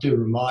 and I do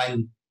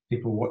remind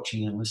people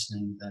watching and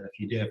listening that if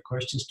you do have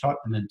questions, type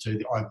them into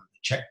either the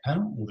chat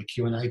panel or the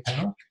Q&A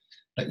panel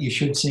that you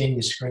should see on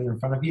your screen in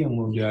front of you, and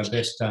we'll do our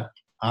best to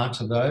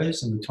answer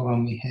those in the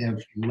time we have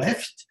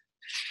left.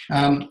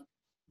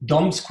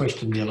 Dom's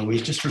question there,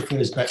 Louise, just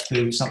refers back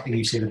to something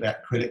you said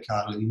about credit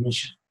card. You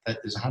mentioned that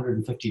there's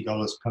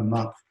 $150 per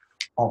month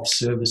of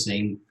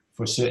servicing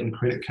for certain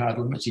credit card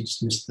limits. You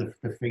just missed the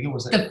figure,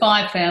 was that? The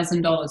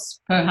 $5,000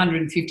 per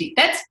 150.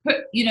 That's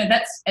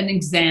an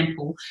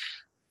example,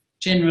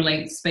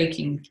 generally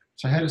speaking.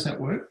 So how does that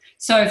work?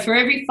 So for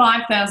every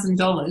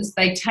 $5,000,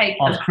 they take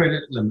a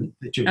credit limit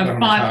that you've got of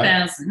on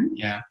 $5,000.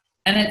 Yeah.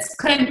 And it's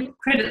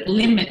credit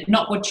limit,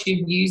 not what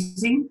you're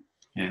using.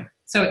 Yeah.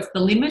 So it's the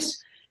limit.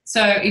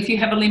 So if you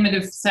have a limit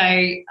of,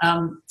 say,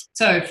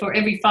 so for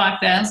every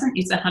 5,000,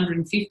 it's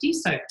 150.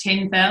 So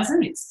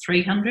 10,000, it's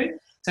 300.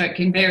 So it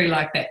can vary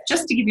like that,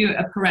 just to give you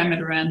a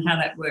parameter around how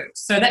that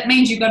works. So that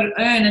means you've got to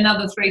earn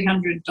another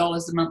 $300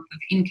 a month of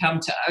income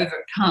to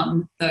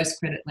overcome those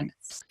credit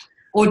limits.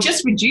 Or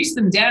just reduce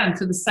them down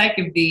for the sake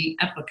of the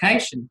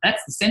application.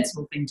 That's the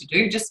sensible thing to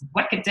do. Just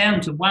whack it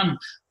down to 1,000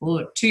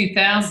 or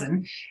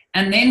 2,000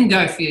 and then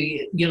go for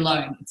your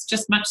loan. It's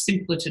just much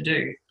simpler to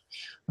do.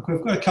 Look,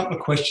 we've got a couple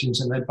of questions,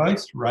 and they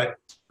both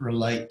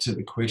relate to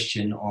the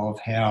question of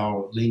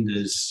how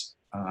lenders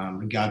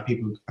regard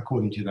people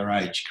according to their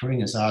age.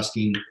 Karina's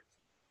asking,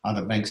 are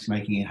the banks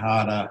making it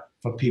harder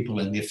for people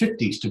in their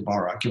 50s to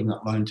borrow, given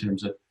that loan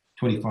terms are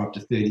 25 to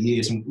 30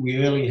 years? And we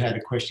earlier had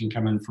a question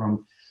come in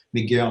from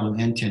Miguel and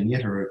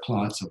Antonietta, are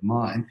clients of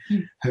mine,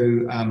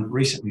 who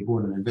recently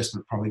bought an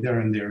investment property.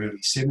 They're in their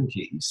early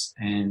 70s.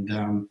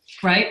 And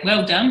great,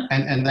 well done.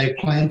 And they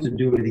plan to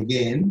do it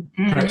again,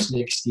 perhaps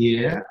next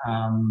year.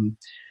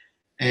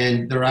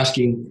 And they're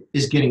asking,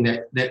 is getting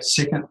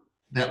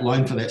that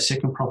loan for that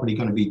second property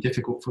going to be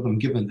difficult for them,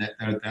 given that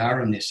they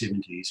are in their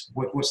 70s?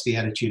 What's the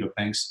attitude of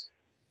banks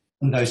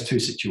in those two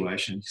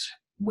situations?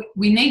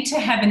 We need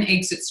to have an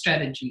exit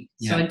strategy.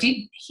 Yeah. So I did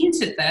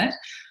hint at that.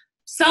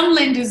 Some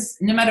lenders,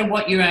 no matter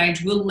what your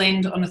age, will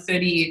lend on a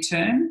 30-year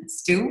term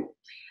still,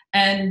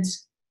 and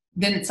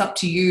then it's up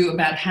to you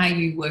about how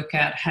you work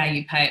out how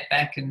you pay it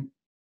back and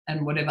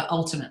whatever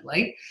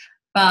ultimately.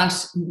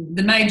 But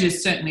the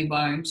majors certainly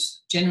won't.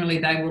 Generally,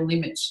 they will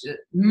limit,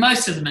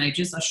 most of the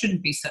majors, I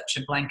shouldn't be such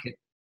a blanket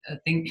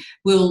thing,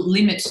 will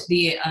limit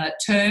the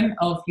term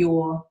of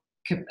your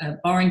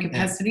borrowing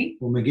capacity.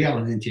 Well, Miguel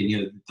and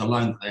Antonio, the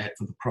loan that they had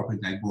for the property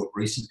they bought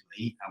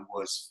recently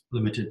was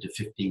limited to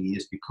 15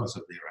 years because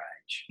of their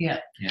age. Yeah.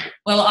 Yeah.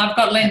 Well, I've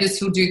got lenders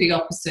who'll do the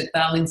opposite.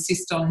 They'll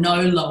insist on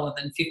no lower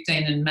than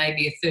 15 and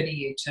maybe a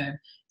 30-year term.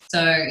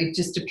 So it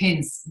just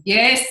depends.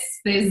 Yes,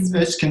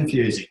 it's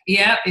confusing.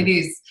 Yeah, it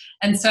is.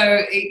 And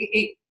so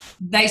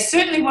they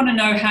certainly want to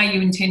know how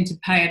you intend to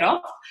pay it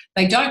off.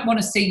 They don't want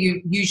to see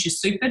you use your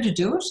super to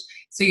do it.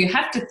 So you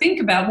have to think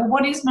about, well,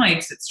 what is my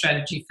exit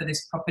strategy for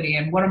this property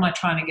and what am I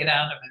trying to get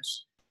out of it?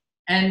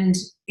 And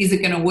is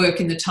it going to work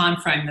in the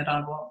time frame that I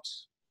want?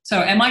 So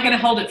am I going to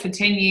hold it for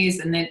 10 years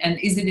and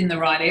is it in the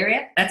right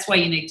area? That's why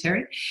you need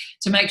Terry,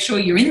 to make sure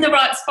you're in the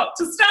right spot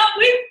to start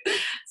with,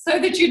 so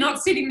that you're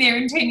not sitting there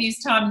in 10 years'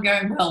 time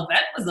going, well,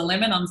 that was a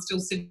lemon. I'm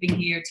still sitting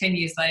here 10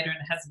 years later and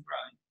it hasn't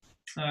grown.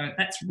 So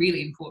that's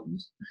really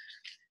important.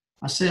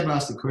 I see I've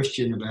asked a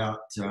question about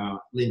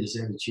lenders'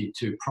 attitude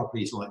to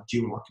properties like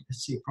dual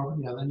occupancy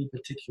property. Are there any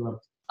particular?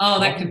 Oh,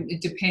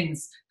 it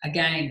depends.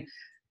 Again,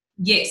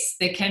 yes,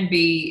 there can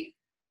be.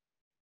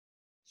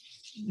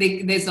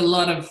 There's a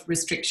lot of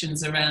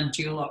restrictions around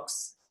dual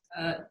ocs.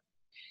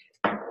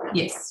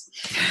 Yes.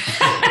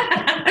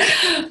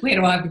 Where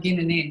do I begin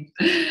and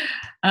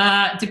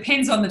end?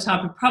 Depends on the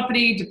type of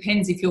property.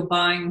 Depends if you're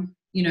buying,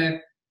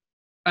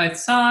 both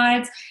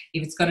sides,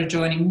 if it's got a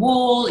joining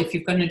wall, if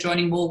you've got an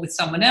adjoining wall with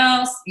someone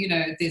else,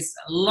 there's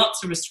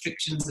lots of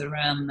restrictions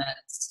around that.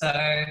 So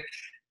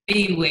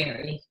be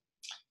wary.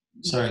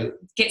 So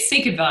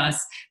seek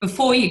advice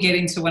before you get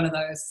into one of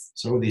those.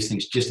 So all these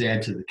things just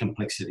add to the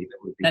complexity that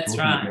we've been talking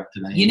about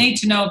today. You need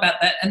to know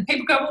about that. And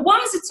people go, well, why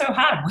is it so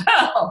hard?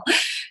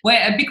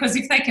 Well, because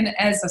if they can,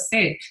 as I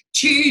said,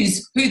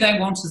 choose who they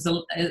want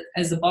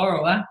as a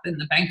borrower, then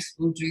the banks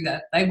will do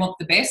that. They want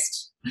the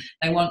best.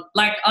 They want,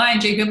 like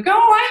ING, people go,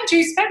 oh, ING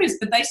is fabulous,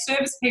 but they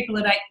service people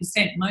at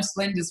 8%. Most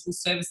lenders will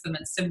service them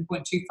at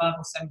 7.25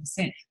 or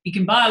 7%. You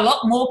can buy a lot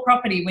more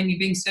property when you're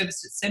being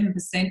serviced at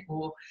 7%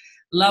 or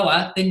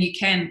lower than you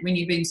can when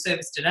you're being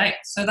serviced at 8.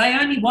 So they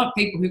only want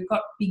people who've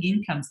got big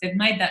incomes. They've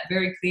made that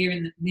very clear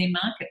in their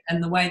market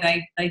and the way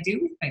they deal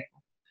with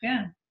people.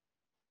 Yeah.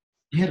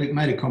 You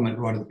made a comment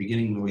right at the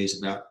beginning, Louise,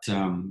 about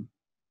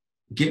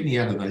get me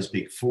out of those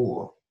big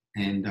four.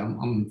 And I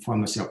find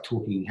myself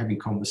having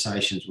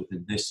conversations with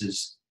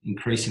investors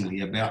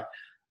increasingly about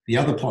the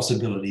other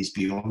possibilities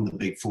beyond the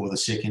big four, the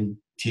second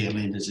tier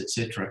lenders,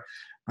 etc.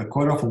 But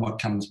quite often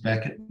what comes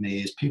back at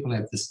me is people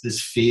have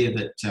this fear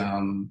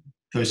that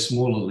those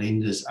smaller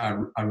lenders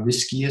are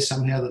riskier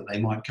somehow, that they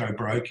might go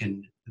broke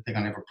and that they're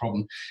going to have a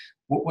problem.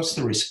 What's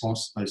the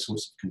response to those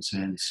sorts of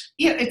concerns?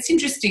 Yeah, it's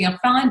interesting. I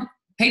find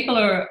people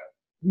are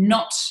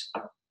not,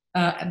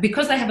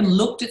 because they haven't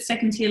looked at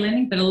second tier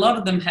lending, but a lot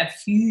of them have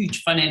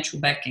huge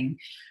financial backing,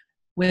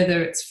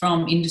 whether it's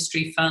from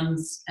industry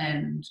funds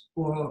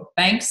or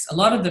banks. A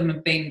lot of them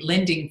have been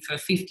lending for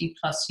 50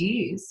 plus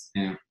years,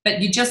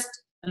 but you just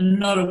are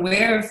not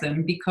aware of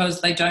them because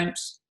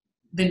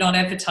they're not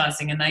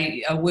advertising and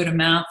they are word of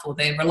mouth, or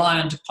they rely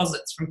on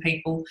deposits from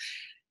people.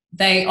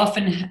 They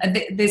often,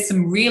 there's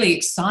some really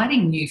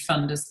exciting new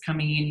funders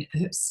coming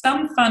in.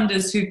 Some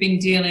funders who've been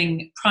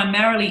dealing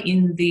primarily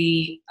in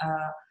the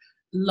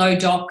low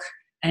doc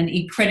and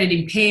credit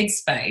impaired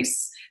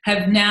space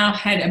have now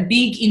had a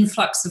big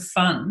influx of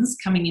funds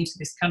coming into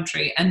this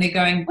country, and they're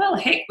going, well,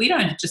 heck, we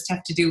don't just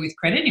have to deal with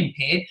credit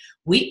impaired.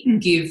 We can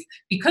give,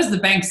 because the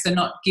banks are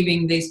not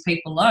giving these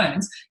people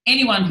loans,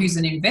 anyone who's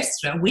an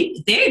investor,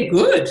 they're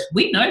good.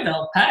 We know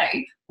they'll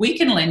pay. We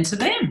can lend to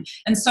them.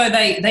 And so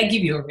they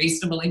give you a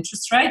reasonable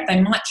interest rate.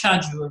 They might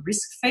charge you a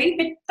risk fee,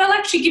 but they'll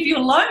actually give you a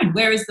loan,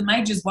 whereas the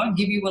majors won't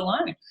give you a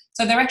loan.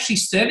 So they're actually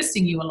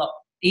servicing you a lot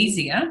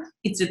easier.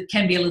 It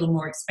can be a little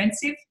more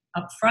expensive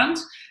up front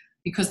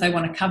because they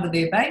want to cover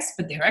their base,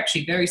 but they're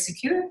actually very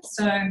secure.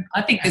 So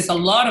I think there's a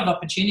lot of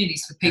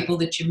opportunities for people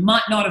that you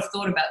might not have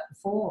thought about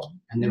before.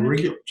 And the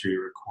regulatory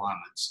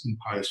requirements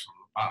imposed from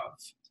above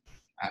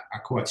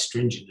are quite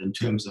stringent in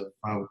terms of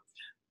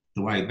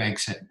the way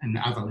banks and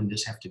other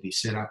lenders have to be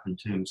set up in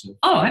terms of...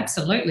 Oh,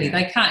 absolutely.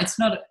 They can't. It's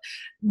not...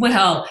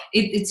 Well,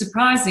 it's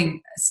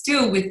surprising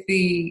still with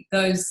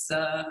those...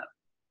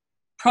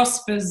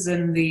 Prospers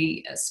and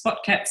the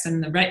spot caps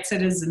and the rate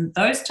setters and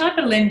those type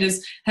of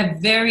lenders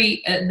have their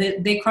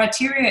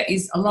criteria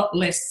is a lot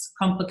less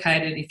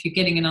complicated if you're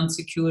getting an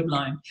unsecured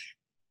loan.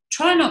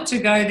 Try not to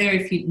go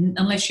there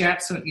unless you're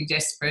absolutely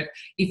desperate.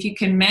 If you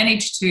can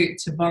manage to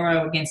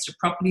borrow against a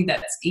property,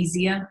 that's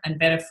easier and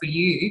better for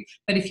you.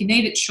 But if you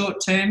need it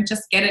short term,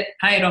 just get it,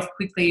 pay it off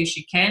quickly as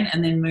you can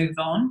and then move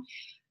on.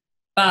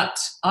 But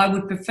I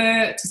would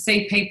prefer to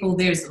see people,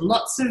 there's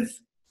lots of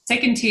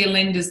second tier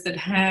lenders that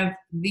have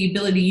the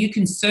ability, you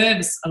can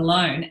service a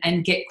loan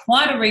and get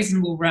quite a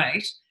reasonable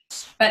rate,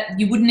 but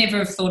you would never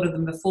have thought of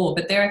them before,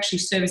 but they're actually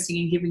servicing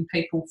and giving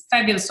people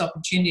fabulous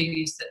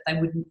opportunities that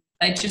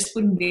they just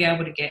wouldn't be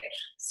able to get.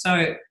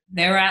 So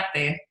they're out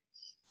there.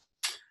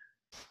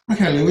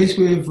 Okay, Louise,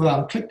 we've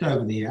clicked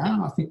over the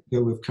hour. I think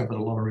we've covered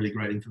a lot of really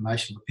great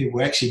information, but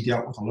people actually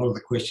dealt with a lot of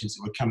the questions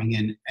that were coming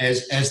in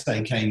as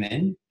they came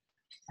in.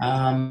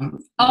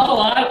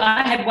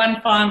 I had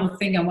one final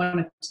thing I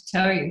wanted to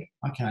tell you.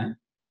 Okay.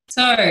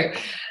 So,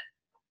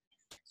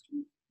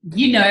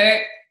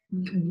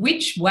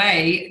 which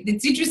way,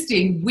 it's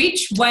interesting,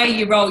 which way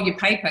you roll your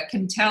paper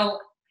can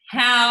tell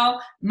how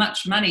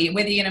much money,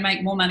 whether you're going to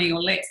make more money or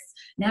less.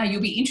 Now,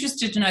 you'll be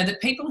interested to know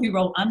that people who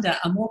roll under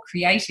are more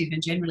creative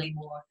and generally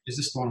more... Is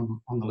this one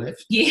on the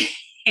left?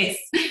 Yes.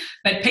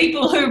 But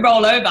people who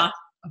roll over,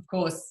 of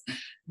course,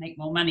 make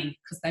more money,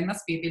 because they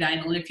must be a bit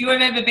anal. If you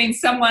have ever been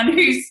someone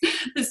who's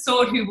the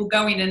sort who will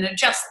go in and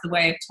adjust the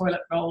way a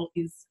toilet roll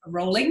is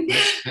rolling.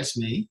 That's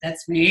me.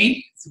 That's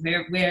me. So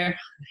we're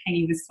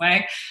hanging this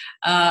way.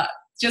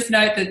 Just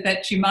note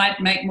that you might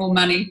make more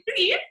money.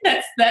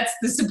 That's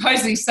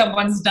supposedly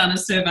someone's done a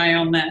survey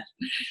on that.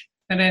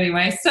 But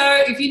anyway,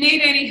 so if you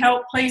need any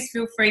help, please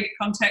feel free to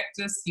contact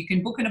us. You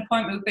can book an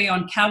appointment with me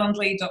on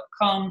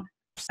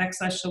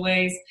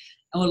calendly.com/Louise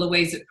or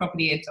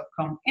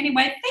louise@propertyed.com.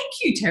 Anyway, thank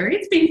you, Terry.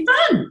 It's been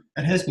fun.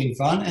 It has been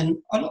fun. And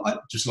I'd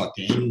just like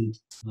to end,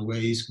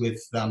 Louise, with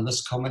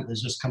this comment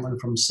that's just come in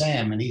from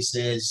Sam. And he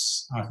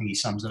says, I think he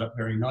sums it up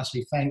very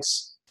nicely.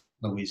 Thanks,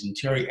 Louise and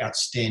Terry.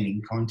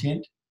 Outstanding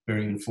content.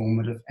 Very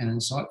informative and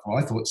insightful.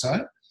 I thought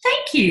so.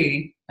 Thank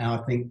you. And I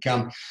think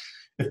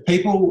if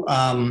people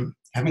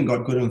haven't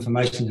got good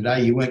information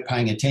today, you weren't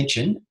paying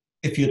attention.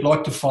 If you'd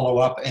like to follow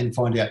up and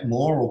find out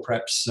more, or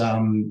perhaps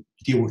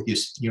deal with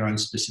your own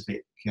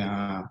specific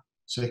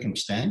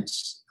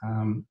circumstance.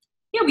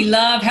 Yeah, we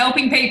love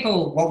helping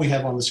people. What we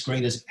have on the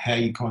screen is how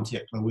you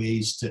contact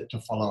Louise to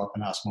follow up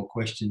and ask more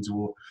questions,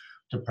 or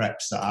to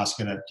perhaps ask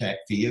her to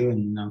act for you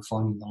and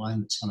finding the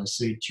loan that's going to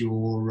suit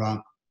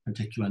your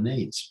particular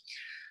needs.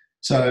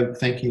 So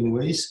thank you,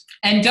 Louise.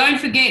 And don't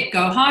forget,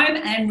 go home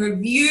and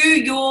review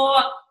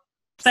your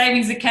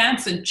savings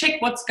accounts and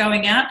check what's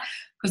going out,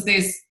 because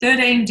there's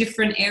 13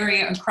 different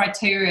area and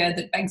criteria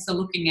that banks are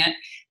looking at,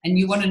 and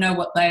you want to know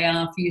what they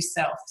are for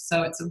yourself.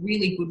 So it's a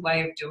really good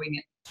way of doing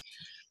it.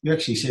 You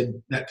actually said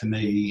that to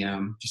me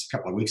just a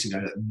couple of weeks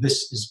ago, that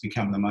this has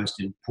become the most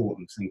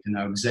important thing, to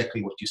know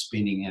exactly what you're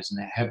spending as,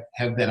 and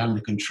have that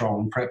under control.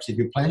 And perhaps if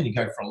you're planning to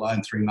go for a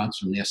loan 3 months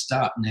from now,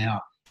 start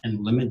now and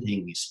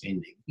limiting your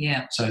spending.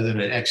 Yeah. So that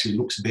it actually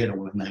looks better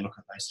when they look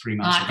at those 3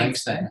 months of bank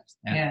statements.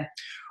 Yeah.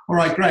 All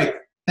right, great.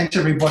 Thanks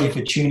everybody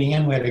for tuning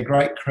in. We had a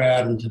great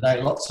crowd, and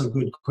today lots of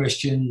good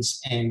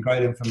questions and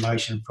great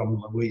information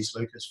from Louise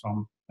Lucas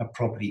from a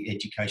property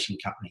education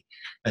company.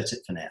 That's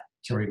it for now.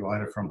 Terry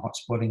Ryder from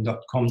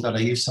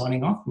hotspotting.com.au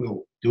signing off.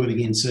 We'll do it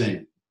again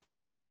soon.